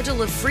to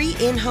schedule a free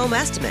in-home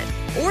estimate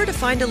or to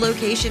find a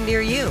location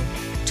near you.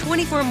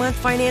 24-month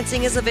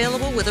financing is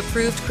available with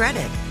approved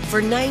credit.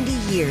 For 90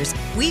 years,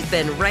 we've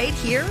been right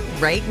here,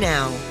 right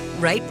now.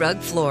 Right Rug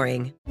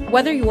Flooring.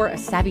 Whether you're a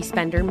savvy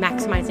spender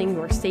maximizing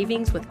your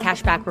savings with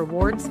cashback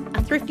rewards,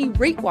 a thrifty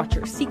rate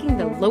watcher seeking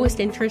the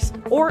lowest interest,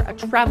 or a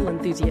travel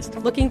enthusiast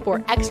looking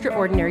for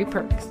extraordinary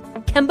perks,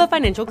 Kemba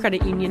Financial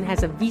Credit Union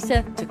has a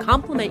visa to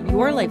complement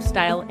your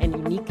lifestyle and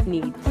unique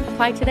needs.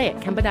 Apply today at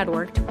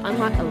Kemba.org to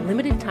unlock a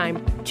limited-time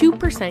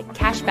 2%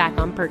 cash back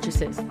on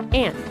purchases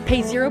and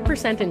pay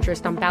 0%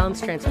 interest on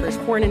balance transfers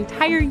for an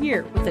entire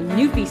year with a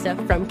new visa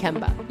from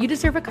Kemba. You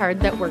deserve a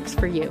card that works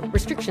for you.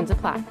 Restrictions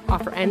apply.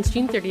 Offer ends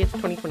June 30th,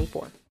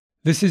 2024.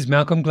 This is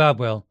Malcolm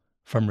Gladwell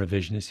from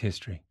Revisionist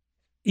History.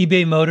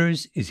 eBay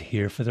Motors is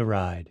here for the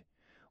ride.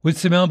 With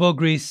some elbow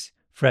grease,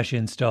 fresh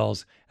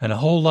installs, and a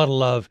whole lot of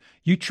love,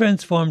 you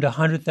transformed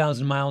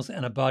 100,000 miles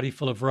and a body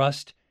full of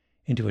rust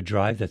into a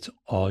drive that's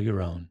all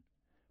your own.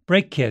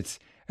 Brake kits,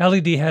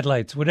 LED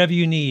headlights, whatever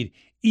you need,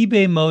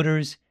 eBay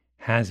Motors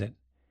has it.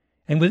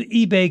 And with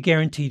eBay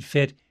Guaranteed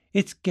Fit,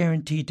 it's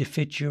guaranteed to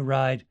fit your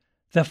ride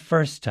the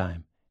first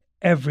time,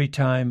 every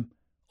time,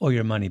 or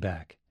your money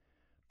back.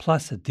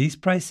 Plus, at these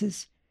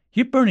prices,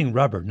 you're burning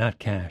rubber, not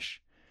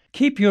cash.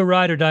 Keep your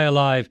ride or die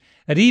alive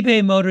at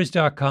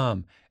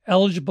ebaymotors.com.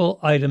 Eligible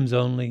items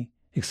only.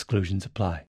 Exclusions apply.